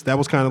was just, that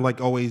was kind of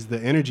like always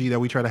the energy that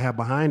we try to have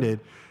behind it.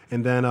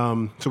 And then,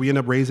 so we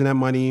ended up raising that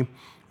money.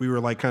 We were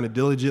like kind of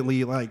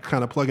diligently like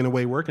kind of plugging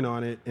away working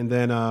on it. And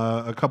then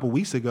a couple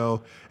weeks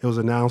ago, it was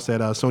announced that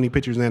Sony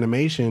Pictures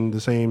Animation,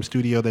 the same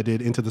studio that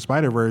did Into the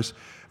Spider-Verse,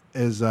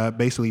 is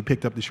basically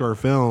picked up the short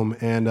film.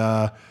 And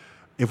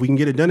if we can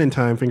get it done in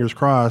time, fingers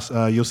crossed,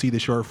 you'll see the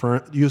short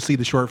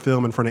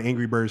film in front of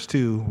Angry Birds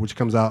 2, which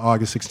comes out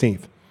August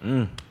 16th.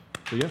 So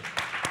yeah.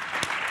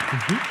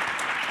 Mm-hmm.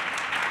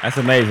 That's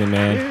amazing,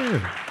 man.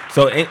 Yeah.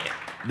 So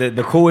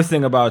the coolest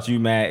thing about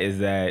you, Matt, is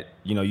that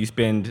you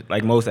spend,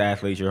 like most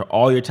athletes,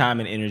 all your time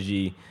and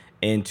energy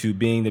into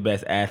being the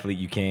best athlete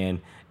you can,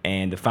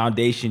 and the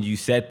foundation you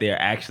set there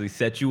actually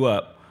set you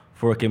up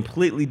for a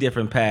completely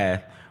different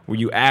path where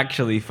you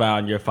actually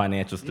found your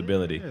financial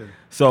stability. Yeah.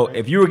 So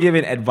if you were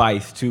giving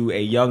advice to a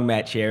young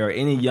Matt Cherry or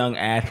any young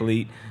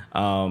athlete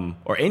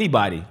or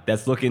anybody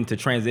that's looking to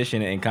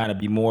transition and kind of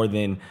be more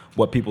than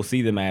what people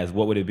see them as,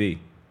 what would it be?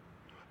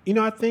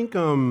 I think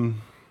you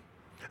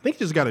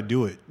just got to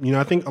do it.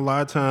 I think a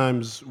lot of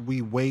times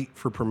we wait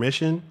for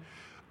permission,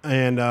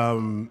 and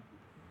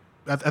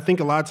I think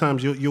a lot of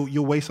times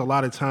you'll waste a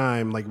lot of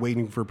time like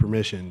waiting for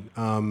permission.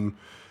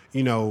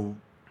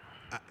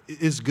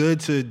 It's good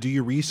to do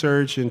your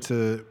research and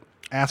to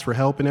ask for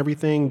help and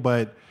everything,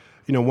 but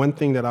one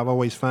thing that I've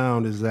always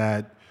found is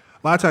that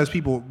a lot of times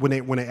people when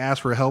they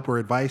ask for help or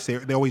advice,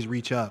 they always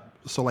reach up.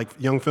 So like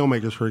young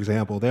filmmakers, for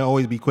example, they'll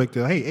always be quick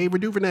to, hey, Ava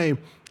DuVernay,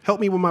 help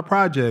me with my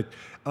project.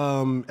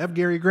 F.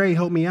 Gary Gray,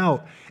 help me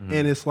out. Mm-hmm.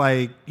 And it's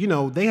like,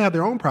 they have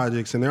their own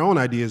projects and their own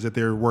ideas that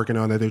they're working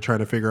on that they're trying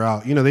to figure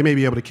out. They may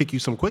be able to kick you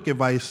some quick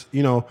advice,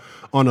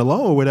 on the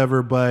low or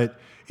whatever, but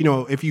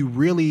if you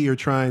really are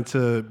trying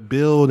to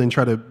build and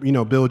try to,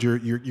 build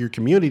your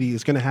community,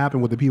 it's going to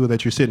happen with the people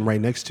that you're sitting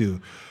right next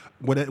to.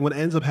 What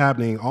ends up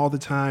happening all the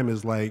time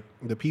is like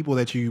the people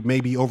that you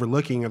may be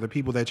overlooking are the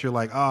people that you're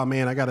like, oh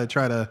man, I got to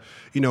try to,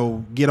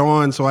 get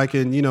on so I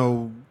can,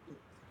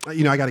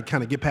 I got to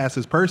kind of get past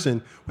this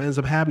person. What ends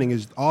up happening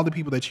is all the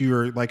people that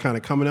you're like kind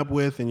of coming up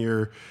with and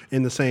you're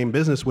in the same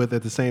business with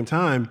at the same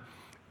time,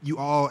 you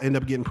all end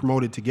up getting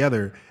promoted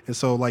together. And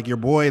so like your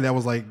boy that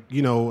was like,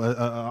 a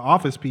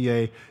office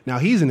PA, now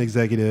he's an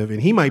executive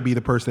and he might be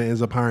the person that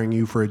ends up hiring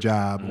you for a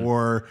job. Mm-hmm.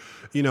 Or,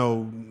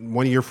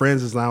 one of your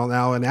friends is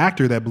now an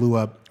actor that blew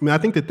up. I mean, I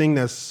think the thing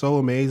that's so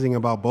amazing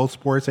about both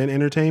sports and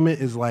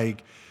entertainment is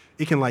like,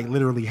 it can like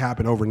literally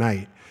happen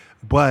overnight.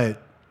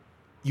 But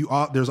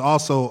there's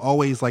also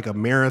always like a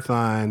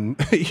marathon,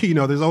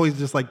 there's always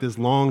just like this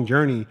long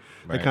journey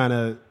that kind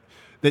of,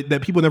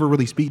 that people never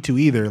really speak to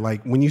either.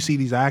 Like when you see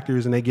these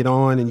actors and they get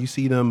on and you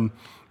see them,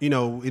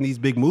 in these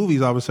big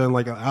movies, all of a sudden,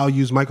 like I'll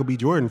use Michael B.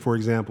 Jordan, for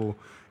example.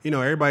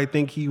 Everybody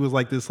think he was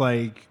like this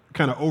like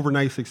kind of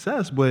overnight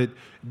success, but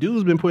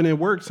dude's been putting in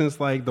work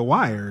since like The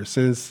Wire,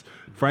 since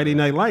Friday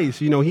Night Lights.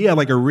 He had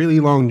like a really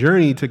long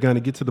journey to kind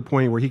of get to the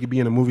point where he could be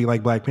in a movie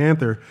like Black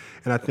Panther.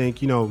 And I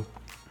think, you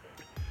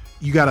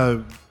got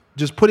to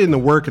just put in the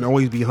work and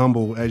always be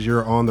humble as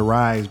you're on the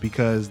rise,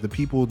 because the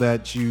people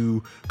that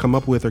you come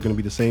up with are going to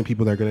be the same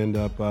people that are going to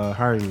end up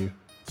hiring you.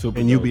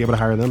 And you'll be able to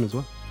hire them as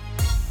well.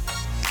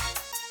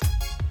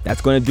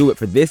 That's going to do it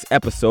for this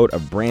episode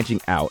of Branching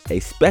Out,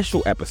 a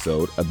special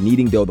episode of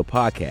Kneading Dough, the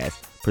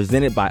podcast,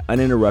 presented by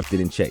Uninterrupted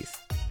and Chase.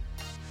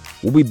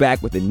 We'll be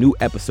back with a new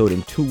episode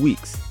in 2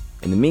 weeks.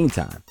 In the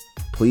meantime,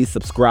 please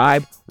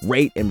subscribe,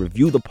 rate, and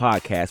review the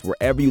podcast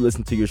wherever you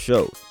listen to your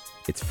shows.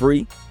 It's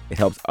free, it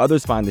helps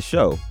others find the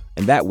show,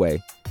 and that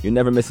way, you'll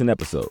never miss an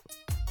episode.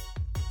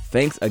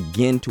 Thanks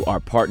again to our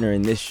partner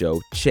in this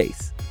show,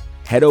 Chase.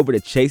 Head over to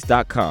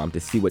chase.com to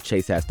see what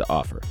Chase has to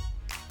offer.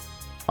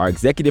 Our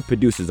executive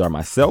producers are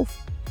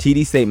myself,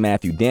 TD St.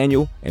 Matthew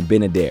Daniel, and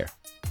Ben Adair.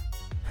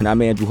 And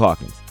I'm Andrew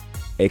Hawkins,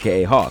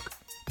 a.k.a. Hawk,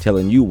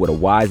 telling you what a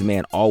wise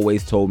man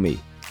always told me: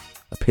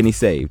 a penny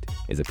saved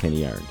is a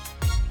penny earned.